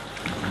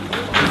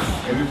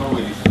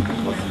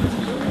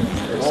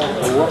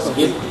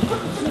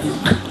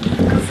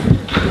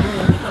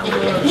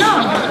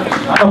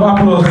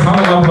 Round of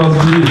applause,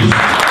 please.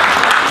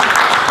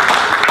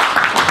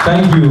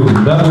 Thank you.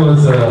 That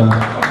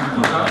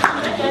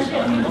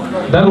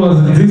was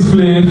a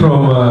display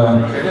from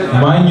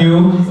Manyu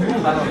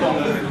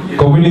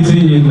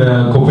community in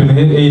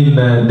Copenhagen, in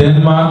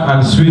Denmark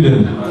and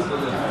Sweden.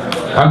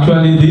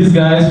 Actually, these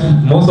guys,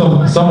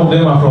 some of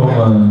them are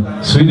from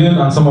Sweden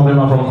and some of them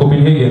are from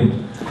Copenhagen.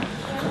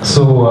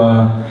 So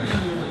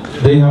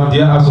they have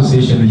their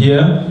association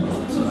here.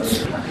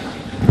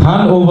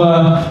 Hand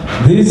over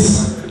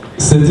this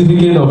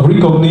certificate of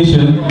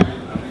recognition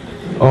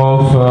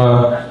of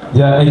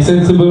their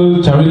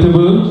accessible,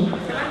 charitable,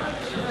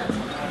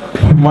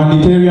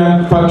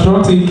 humanitarian,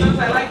 patriotic,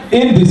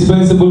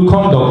 indispensable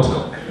conduct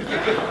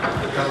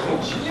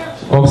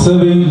of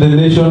serving the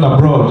nation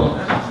abroad,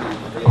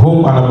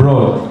 home and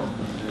abroad,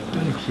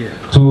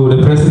 to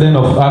the president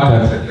of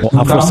ACAD.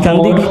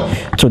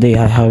 Afro-Scandic. Today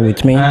I have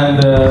with me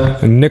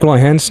Nikolai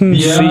Hansen,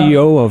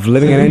 CEO of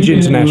Living Energy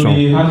International.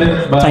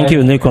 Thank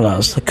you,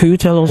 Nicholas. Could you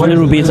tell us a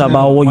little bit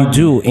about what you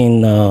do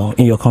in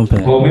your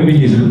company?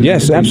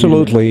 Yes,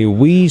 absolutely.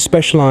 We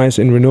specialize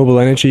in renewable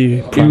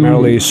energy,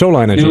 primarily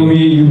solar energy.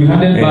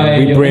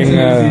 And we bring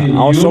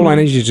our solar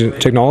energy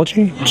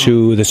technology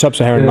to the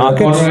sub-Saharan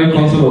markets.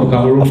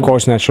 Of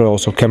course, naturally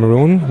also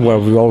Cameroon, where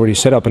we already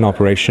set up an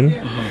operation.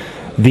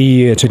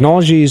 The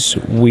technologies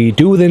we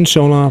do within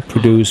solar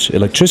produce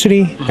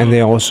electricity, and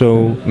they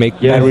also make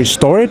battery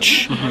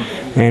storage.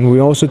 And we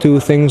also do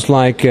things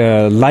like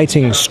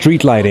lighting,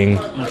 street lighting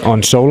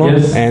on solar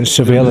and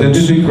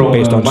surveillance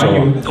based on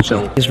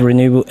solar. It's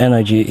renewable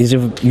energy. Is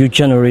it you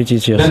generate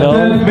it yourself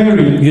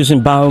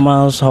using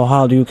biomass?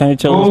 Can you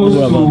tell us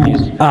more about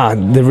this?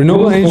 The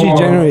renewable energy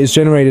is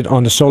generated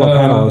on the solar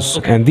panels,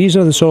 and these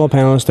are the solar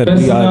panels that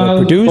we either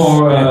produce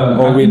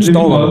or we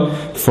install them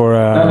for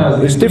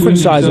it's different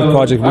size of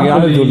projects. We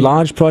either do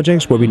large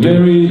projects where we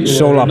do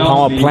solar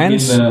power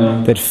plants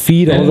that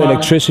feed all the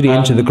electricity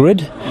into the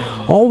grid,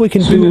 or we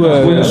can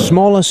do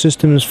smaller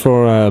systems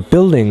for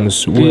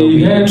buildings where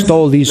we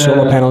install these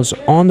solar panels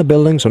on the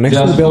buildings or next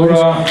to the buildings,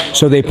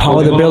 so they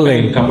power the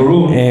building,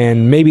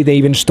 and maybe they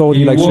even store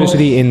the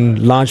electricity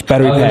in large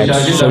battery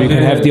packs, so you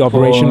can have the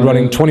operation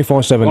running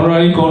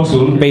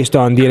 24/7 based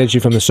on the energy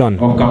from the sun.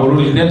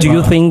 Do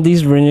you think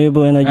this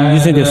renewable energy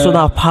using the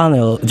solar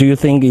panel, do you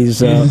think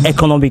is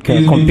economical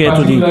compared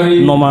to the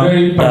normal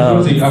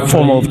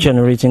form of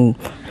generating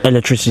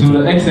electricity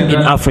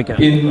in Africa?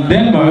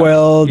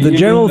 Well, the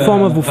general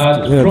form of the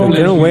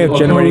general way of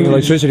generating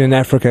electricity in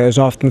Africa is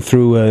often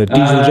through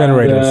diesel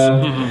generators,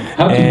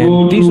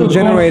 and diesel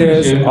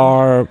generators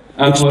are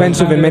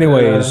expensive in many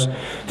ways.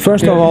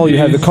 First of all, you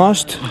have the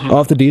cost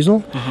of the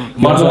diesel.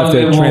 You also have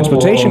the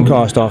transportation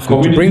cost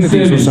often to bring the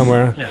diesel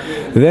somewhere.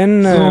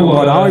 Then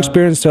what our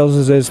experience tells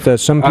us is that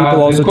some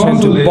people also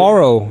tend to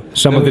borrow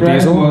some of the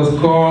diesel.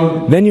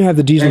 Then you have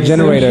the diesel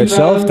generator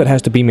itself that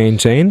has to be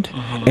maintained,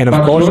 and of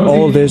course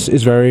all of this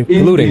is very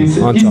polluting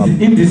on top.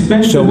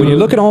 So when you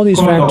look at all these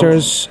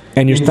factors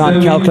and you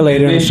start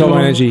calculating solar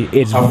energy,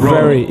 it's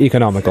very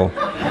economical.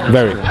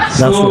 Very.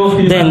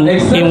 Then,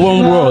 in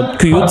one word,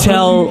 could you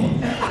tell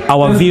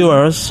our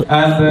viewers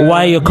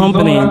why your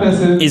company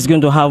is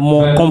going to have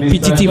more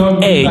competitive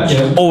edge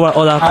over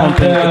other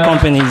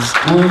companies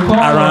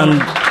around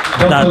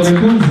that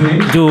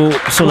do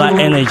solar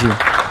energy?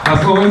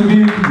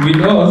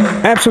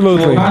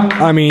 Absolutely.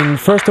 I mean,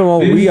 first of all,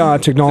 we are a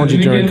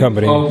technology-driven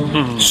company.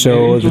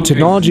 So the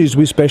technologies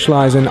we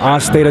specialize in are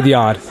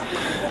state-of-the-art.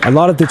 A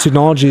lot of the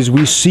technologies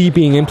we see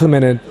being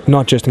implemented,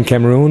 not just in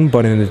Cameroon,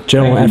 but in the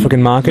general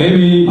African market,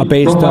 are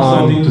based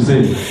on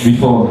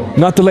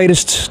not the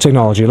latest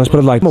technology, let's put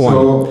it like number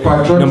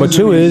one. Number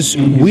two is,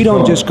 we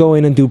don't just go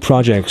in and do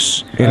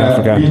projects in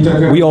Africa.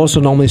 We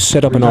also normally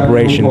set up an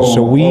operation,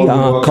 so we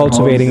are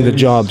cultivating the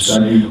jobs.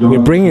 We're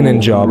bringing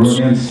in jobs,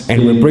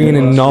 and we're bringing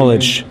in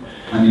knowledge.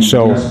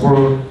 So,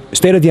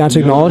 state-of-the-art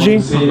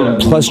technology,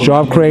 plus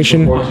job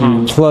creation,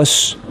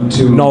 plus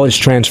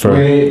knowledge transfer.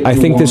 I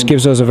think this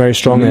gives us a very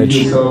strong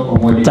edge.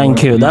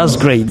 Thank you, that's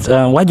great.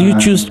 Why do you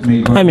choose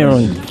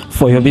Cameroon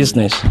for your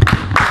business?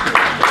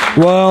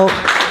 Well,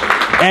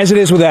 as it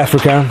is with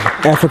Africa,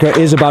 Africa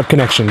is about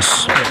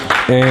connections.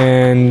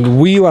 And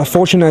we are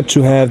fortunate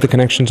to have the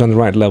connections on the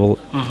right level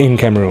in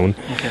Cameroon.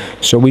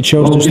 So we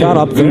chose to start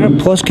up there.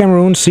 Plus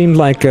Cameroon seemed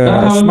like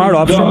a smart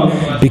option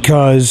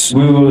because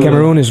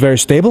Cameroon is very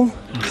stable.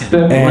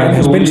 and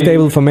has been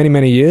stable for many,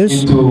 many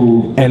years,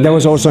 and that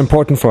was also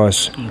important for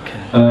us.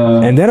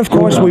 And then, of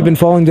course, we've been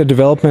following the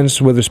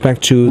developments with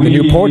respect to the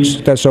new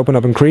ports that's opened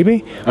up in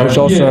Kribi, which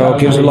also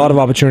gives a lot of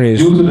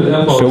opportunities.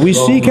 So we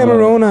see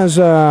Cameroon as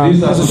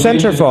a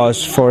center for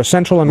us for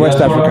Central and West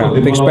Africa,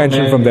 the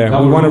expansion from there.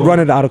 We want to run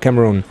it out of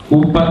Cameroon.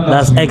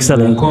 That's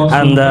excellent,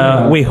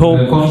 and we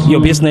hope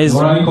your business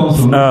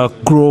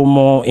grow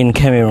more in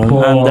Cameroon.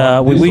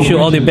 And we wish you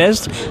all the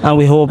best, and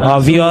we hope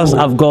our viewers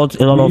have got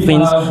a lot of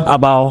things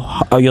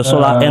about your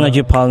solar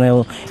energy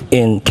panel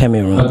in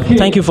Cameroon.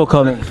 Thank you for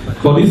coming.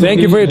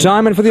 Thank you for your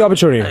time and for the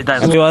opportunity.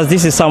 Viewers,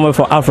 this is Samuel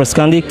for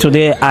Afroscandic.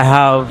 Today I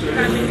have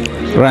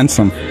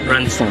Ransom.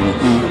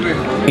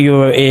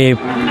 You're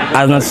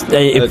an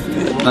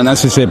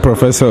associate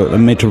professor at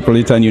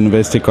Metropolitan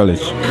University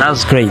College.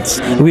 That's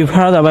great. We've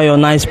heard about your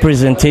nice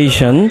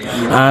presentation,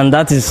 and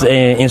that is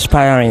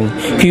inspiring.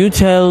 Can you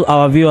tell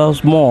our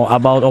viewers more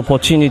about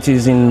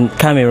opportunities in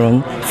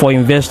Cameroon for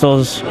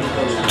investors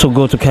to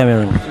go to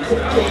Cameroon?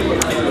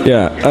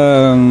 Yeah,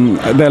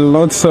 there are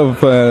lots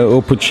of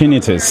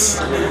opportunities,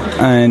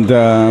 and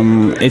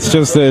it's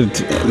just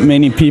that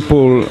many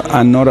people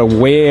are not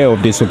aware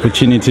of these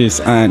opportunities,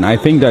 and I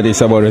think that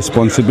it's our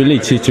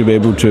responsibility to be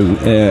able to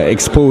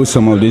expose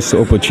some of these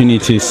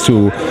opportunities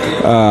to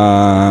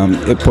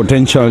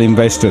potential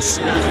investors.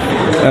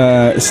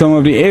 Some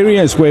of the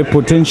areas where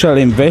potential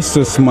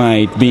investors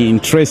might be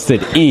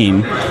interested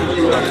in,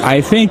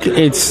 I think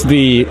it's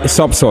the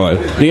subsoil,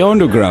 the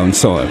underground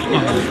soil.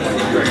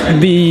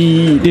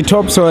 The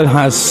topsoil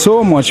has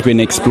so much been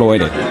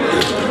exploited.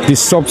 The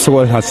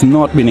subsoil has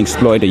not been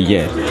exploited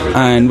yet.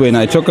 And when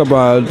I talk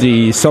about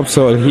the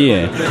subsoil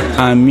here,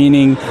 I'm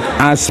meaning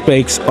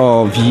aspects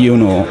of,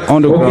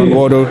 underground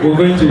water,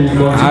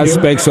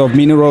 aspects of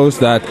minerals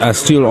that are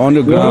still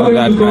underground,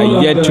 that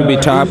are yet to be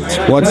tapped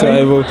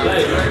whatsoever.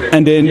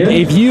 And then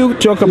if you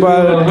talk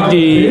about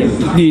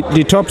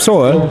the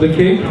topsoil,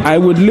 I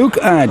would look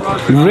at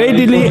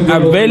readily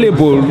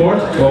available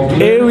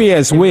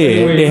areas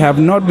where they have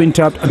not been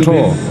tapped at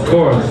all.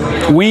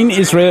 Wind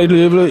is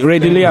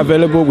readily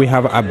available. We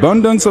have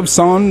abundance of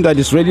sun that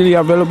is readily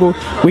available.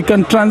 We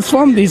can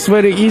transform this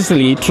very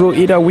easily through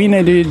either wind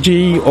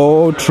energy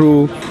or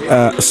through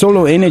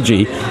solar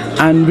energy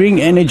and bring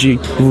energy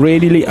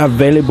readily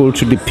available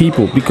to the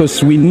people,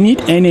 because we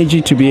need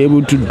energy to be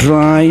able to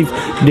drive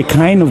the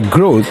kind of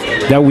growth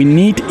that we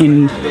need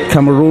in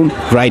Cameroon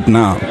right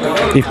now.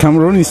 If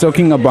Cameroon is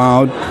talking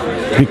about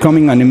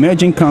becoming an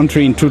emerging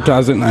country in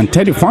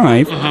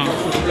 2035,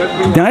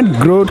 that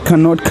growth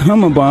cannot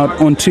come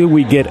about until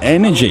we get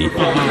energy.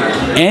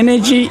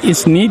 Energy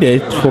is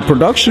needed for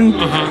production,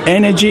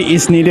 energy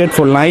is needed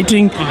for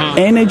lighting,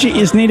 energy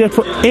is needed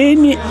for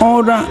any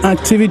other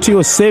activity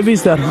or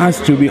service that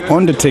has to be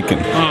undertaken.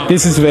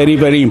 This is very,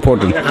 very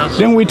important.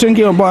 Then we're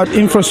thinking about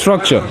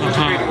infrastructure.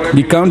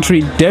 The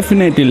country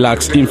definitely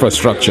lacks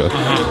infrastructure,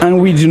 and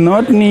we do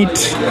not need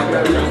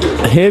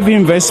heavy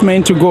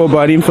investment to go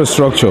about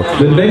infrastructure.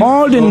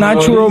 All the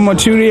natural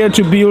material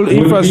to build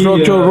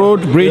infrastructure,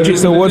 road,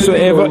 bridges, or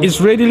whatsoever is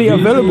readily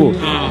available.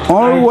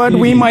 All what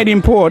we might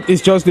import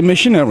is just the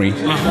machinery.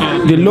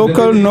 The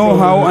local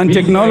know-how and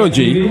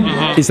technology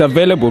is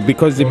available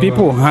because the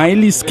people are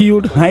highly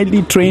skilled,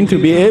 highly trained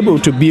to be able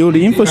to build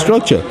the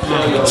infrastructure.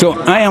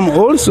 So I am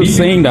also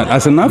saying that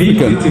as an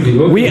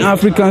African, we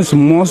Africans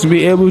must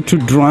be able to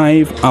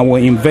drive our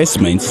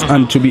investments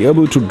and to be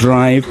able to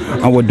drive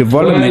our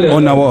development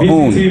on our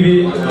own.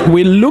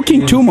 We're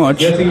looking too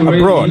much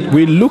abroad.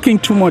 We're looking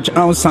too much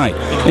outside.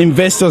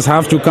 Investors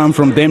have to come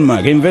from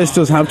Denmark.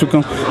 Investors have to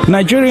come.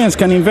 Nigerians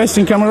can invest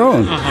in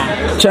Cameroon.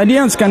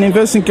 Chadians can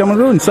invest in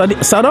Cameroon.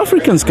 South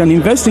Africans can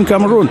invest in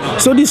Cameroon.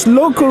 So this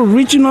local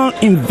regional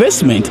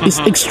investment is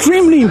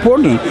extremely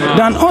important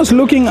than us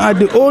looking at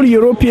the old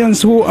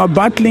Europeans who are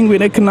battling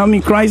with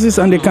economic crisis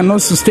and they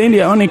cannot sustain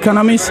their own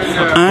economies,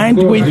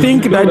 and we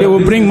think that they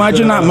will bring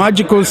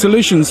magical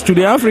solutions to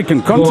the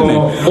African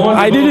continent.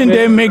 I didn't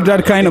dare make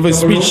that kind of a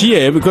speech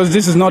here because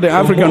this is not the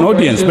African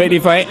audience, but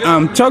if I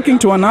am talking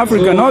to an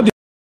African audience,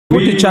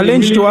 put a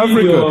challenge to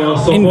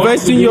Africa: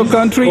 invest in your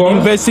country,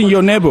 invest in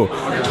your neighbor.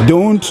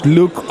 Don't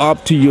look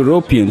up to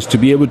Europeans to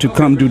be able to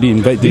come do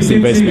this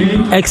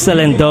investment.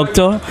 Excellent,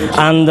 Doctor.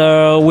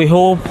 And we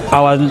hope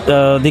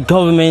the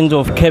government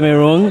of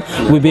Cameroon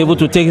will be able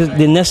to take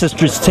the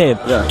necessary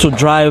step to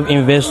drive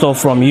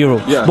investors from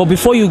Europe. But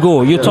before you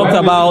go, you talked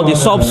about the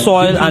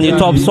subsoil and the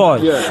topsoil.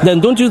 Then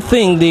don't you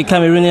think the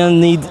Cameroonian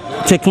need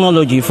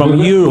technology from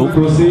Europe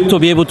to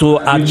be able to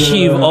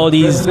achieve all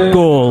these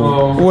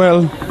goals?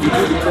 Well,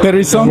 there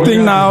is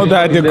something now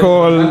that they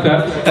call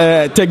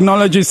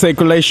technology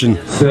circulation.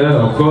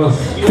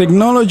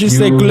 Technology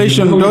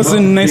circulation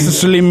doesn't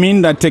necessarily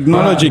mean that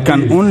technology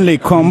can only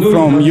come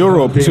from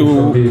Europe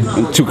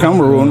to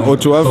Cameroon or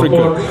to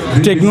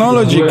Africa.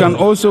 Technology can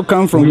also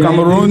come from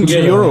Cameroon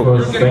to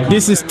Europe.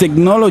 This is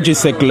technology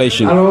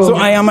circulation. So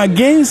I am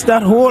against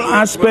that whole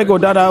aspect or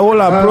that whole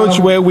approach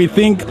where we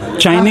think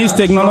Chinese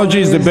technology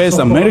technology is the best,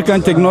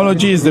 American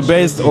technology is the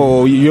best,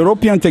 or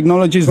European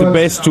technology is the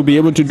best to be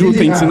able to do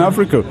things in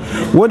Africa.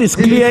 What is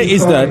clear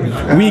is that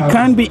we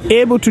can be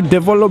able to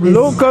develop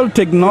local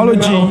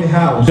technology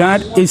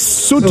that is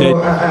suited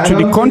to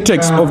the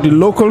context of the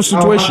local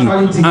situation,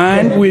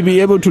 and we'll be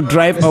able to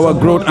drive our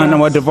growth and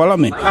our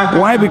development.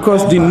 Why?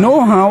 Because the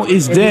know-how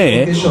is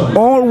there.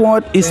 All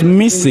what is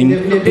missing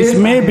is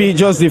maybe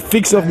just the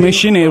fix of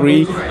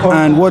machinery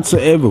and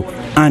whatsoever.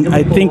 And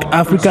I think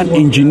African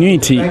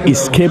ingenuity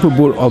is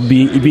capable of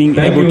being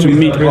able to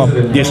meet up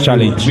this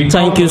challenge.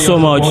 Thank you so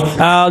much.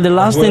 The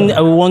last thing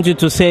I want you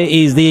to say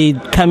is the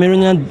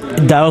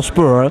Cameroonian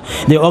Diaspora,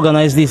 they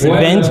organize this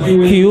event.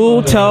 Can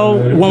you tell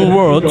one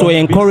word to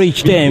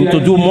encourage them to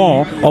do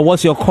more, or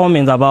what's your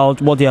comment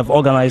about what they have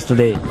organized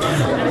today?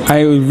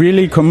 I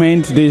really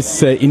commend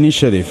this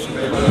initiative,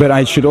 but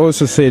I should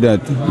also say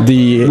that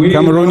the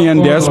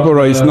Cameroonian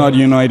diaspora is not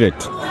united.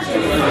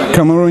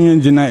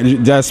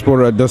 Cameroonian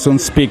diaspora doesn't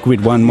speak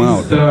with one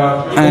mouth,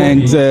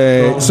 and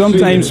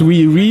sometimes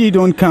we really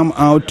don't come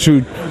out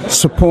to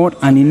support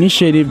an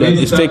initiative that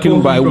is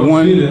taken by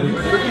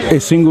a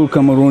single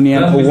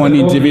Cameroonian or one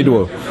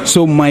individual.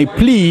 So my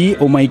plea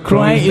or my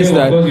cry is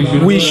that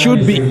we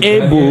should be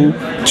able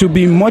to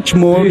be much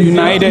more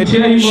united,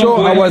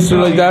 show our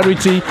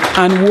solidarity,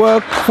 and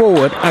work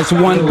forward as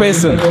one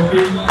person.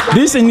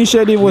 This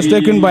initiative was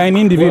taken by an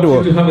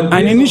individual.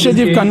 An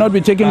initiative cannot be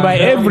taken by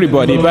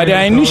everybody, but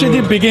the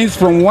initiative begins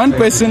from one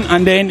person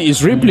and then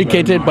is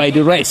replicated by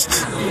the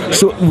rest.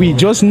 So we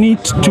just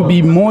need to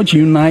be more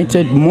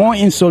united, more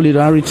in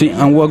solidarity,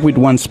 and work with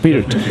one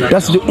spirit.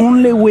 That's the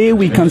only way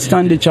we can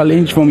stand the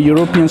challenge from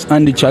Europeans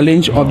and the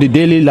challenge of the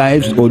daily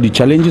lives, or the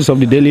challenges of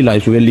the daily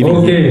lives we're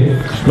living in.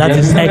 That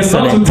is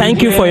excellent.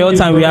 Thank you for your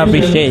time. We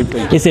appreciate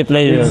it. It's a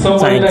pleasure.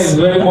 Thanks.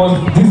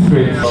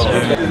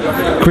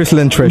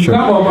 Chrisland Treasure.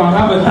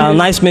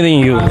 Nice meeting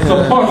you.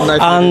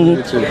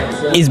 And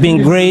it's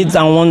been great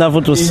and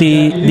wonderful to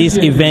see this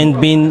event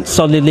being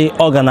solidly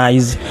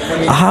organized.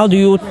 How do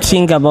you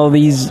think about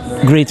this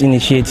great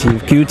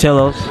initiative? Can you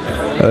tell us?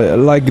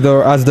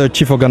 As the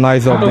chief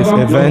organizer of this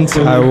event,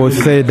 I would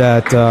say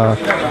that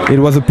it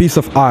was a piece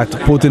of art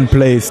put in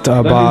place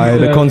by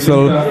the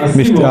consul,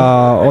 Mr.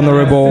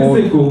 Honorable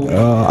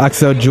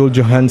Axel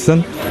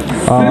Juhl-Jorgensen.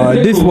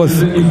 This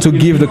was to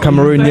give the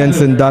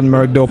Cameroonians in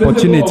Denmark the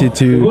opportunity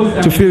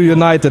to feel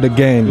united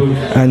again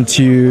and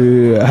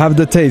to have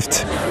the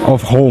taste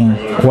of home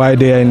while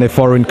they are in a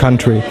foreign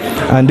country.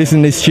 And this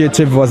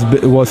initiative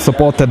was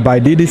supported by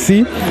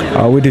DDC,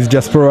 with its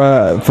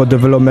Diaspora for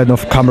Development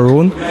of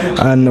Cameroon,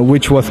 and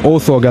which was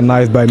also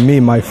organized by me,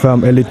 my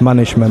firm, Elite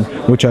Management,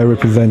 which I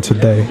represent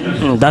today.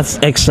 That's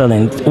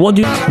excellent. What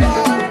do you...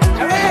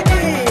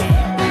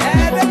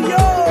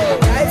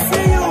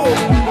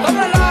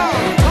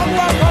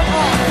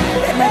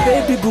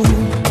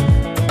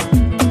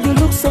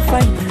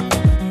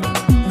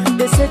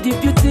 The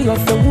beauty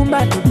of a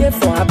woman there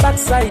for her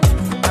backside,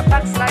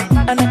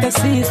 and I can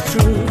see it's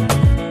true.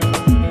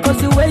 Cause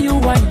the way you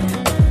whine,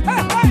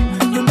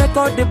 you make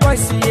all the boys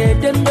see it.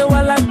 Them they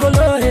were like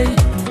golo hey.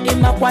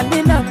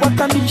 Imakwanina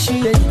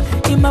wakamishi hey.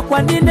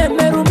 Imakwanina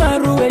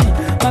merumaru hey.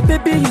 My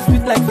baby is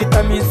sweet like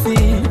vitamin C.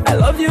 I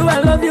love you, I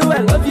love you, I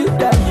love you,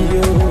 daddy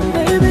yo.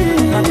 Baby,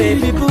 my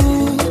baby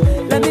boo.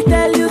 Let me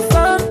tell you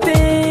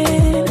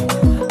something.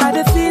 I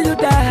don't feel you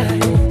die.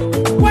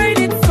 Why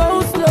it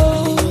so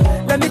slow?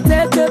 Let me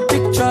take a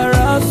picture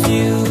of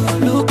you,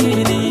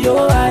 looking in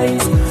your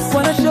eyes.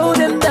 Wanna show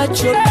them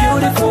that you're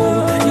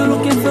beautiful. You're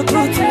looking so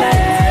good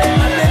tonight.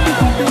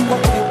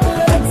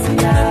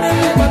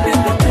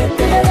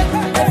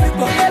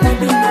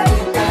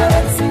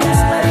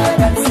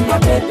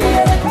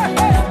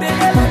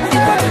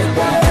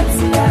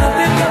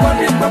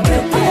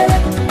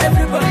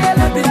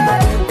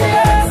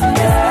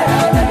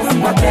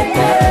 My baby,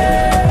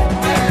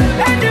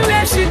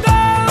 anywhere she go,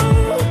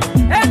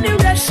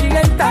 anywhere she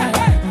enter,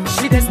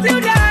 she dey still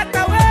dey act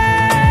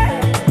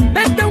away.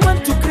 Make them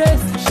want to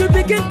craze. She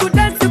begin to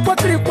dance to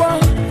Pokrikwa.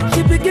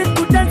 She begin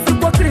to dance to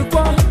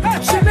Pokrikwa.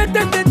 She make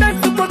them dey dance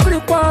to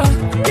Pokrikwa.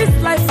 This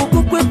life for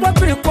good with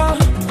Pokrikwa.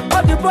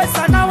 All the boys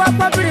are now a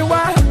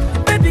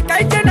Pokrikwa. Baby,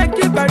 kaite na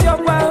kiba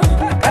yowa.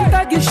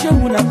 Kanta gishu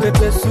na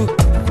pepe soup.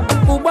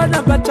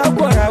 Ubana bacha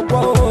bora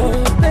wo.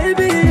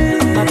 Baby,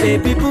 my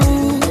baby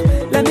boo.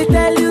 Let me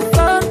tell you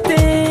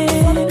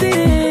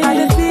something. I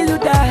don't feel you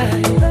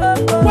die.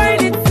 Why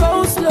it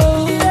so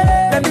slow?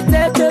 Let me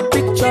take a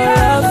picture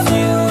of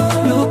you,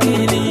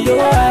 looking in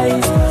your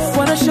eyes.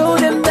 Wanna show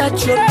them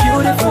that you're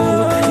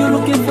beautiful. You're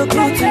looking so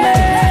good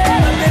tonight.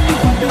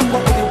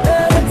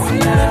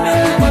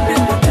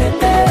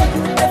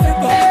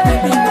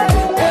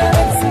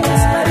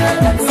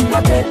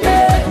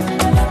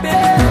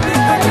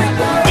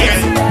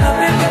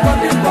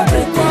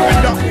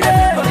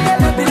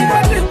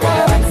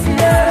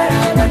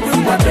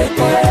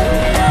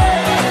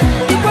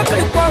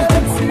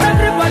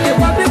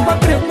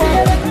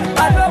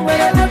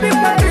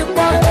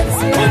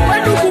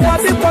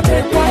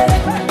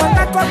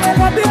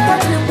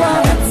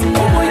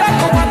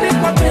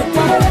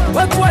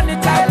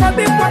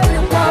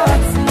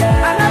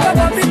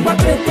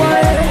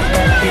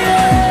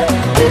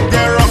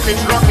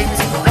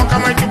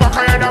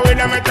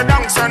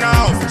 turn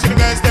off. See the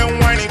girls them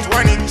whining,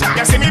 whining.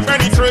 You see me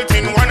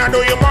penetrating, wanna do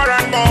you more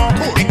and more.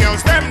 The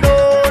girls them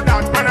know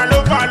that man I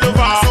love her.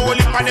 So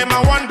only for them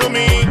I want to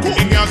me.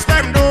 The girls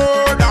them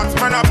know that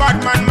man a bad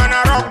man, man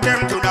I rock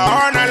them to the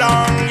horn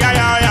along. Yeah,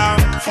 yeah,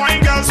 yeah.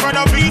 Fine girls for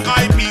the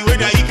VIP, where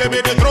the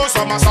ACAD they throw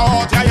some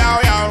assault. Yeah,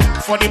 yeah, yeah.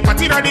 For the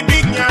party that the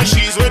big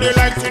nyashies, where they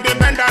like to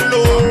depend and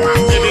low.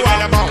 Baby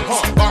girl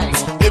bounce, bounce.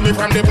 Give me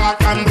from the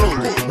back and roll,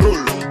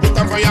 roll. Put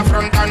them for your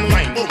front and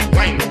wine,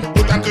 wine.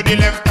 Put them to the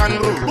left and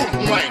roll,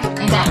 wine,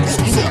 bounce.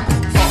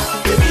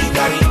 Baby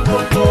girl,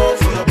 go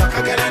for your back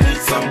again. I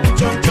need some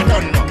jump, you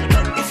don't know.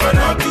 If I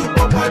not you,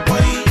 boy,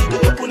 you go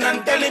open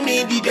and telling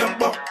me the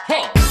jump up.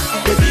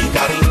 Baby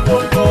girl,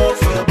 go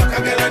for your back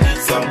again. I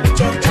need some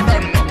jump, you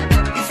don't know.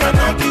 If I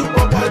not you,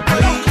 boy,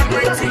 you go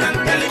open and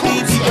telling me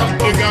the jump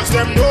up. The girls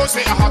them know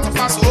say I have to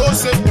fast, oh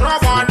say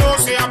brother, know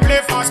say I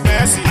play fast,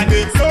 Messi. I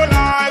did flow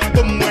like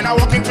boom when I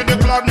walk into the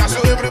club now, so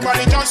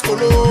everybody just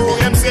follow.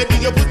 Them say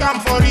did you put them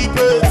for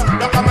replays?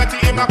 Look at my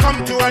team, I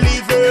come to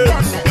alleviate.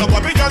 Your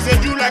bobby just a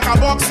do like a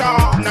boxer.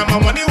 Now my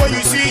money when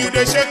you see you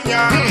they shake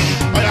ya.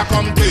 But I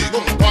come take.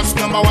 Boss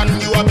number one,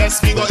 you are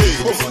best figure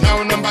 8.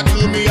 Now number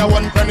 2, me I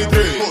want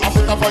penetrate. I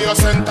put up for your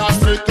center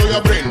straight to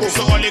your brain.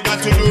 So all you got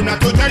to do now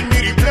to tell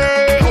me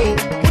replay.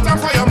 Put up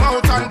for your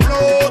mouth and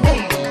blow.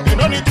 You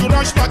don't need to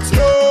rush but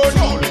slowly.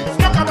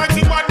 Talk about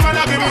the bad man,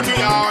 I give it to you.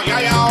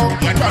 Yeah, yeah,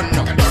 you're done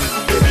now.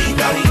 Baby,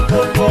 got it,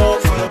 go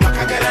for your back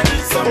again. I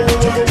need some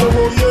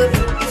yeah.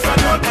 If I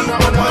not do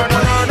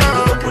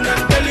open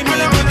and telling me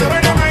I'm the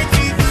way to my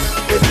teeth.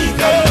 Baby,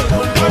 got it, go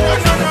for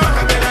your back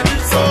again. I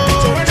need some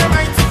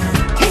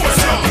if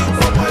I not do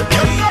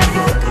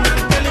open and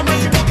telling me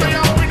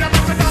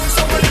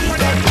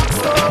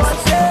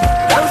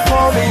dance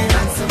for me,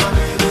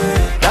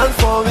 dance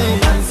for me,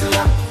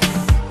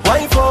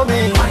 wine for me,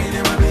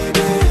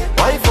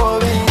 wine for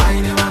me,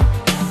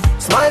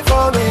 smile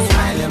for me,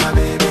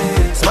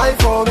 smile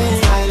for me,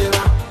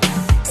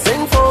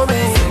 sing for me,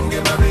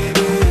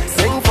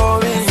 sing for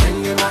me.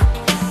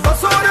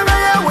 Cause all the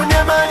way when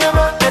you're man,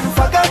 and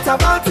forget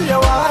about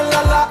your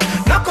wahala.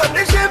 No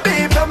condition be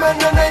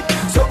permanent,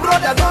 so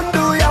brother don't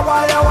do yawa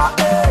yawa.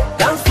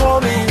 Dance for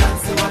me,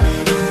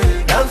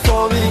 dance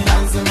for me,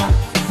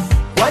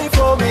 wine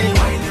for me,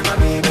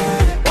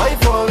 wine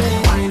for me,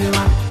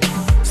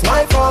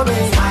 smile for me,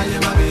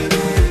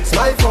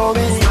 smile for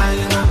me,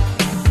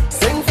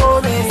 sing for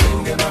me,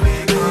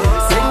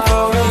 sing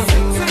for me.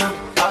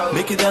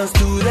 Make you dance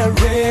to the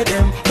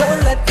rhythm,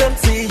 don't let them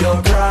see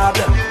your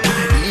problem.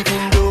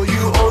 Even though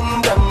you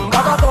own them,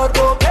 Baba God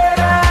go pay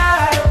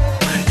them.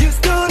 You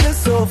still look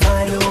so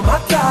fine, no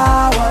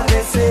matter what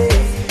they say.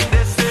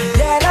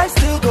 Yet I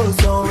still go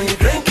so we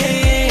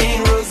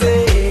drinking rosé.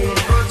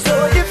 So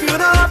if you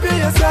don't happy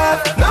yourself,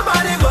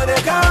 nobody gonna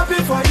come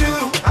happy for you.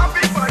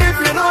 If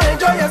you don't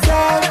enjoy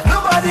yourself,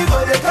 nobody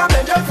gonna come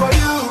enjoy for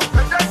you.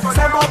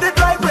 Somebody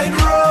drive Range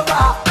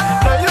Rover,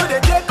 now you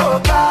they take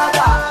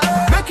Okada.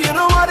 Make you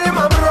know what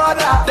my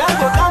brother. Then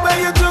go come where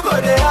you to go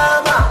the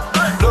hammer.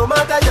 No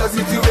matter your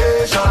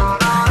situation,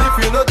 if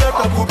you know get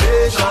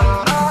occupation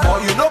or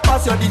you know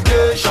pass your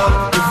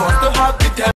dictation.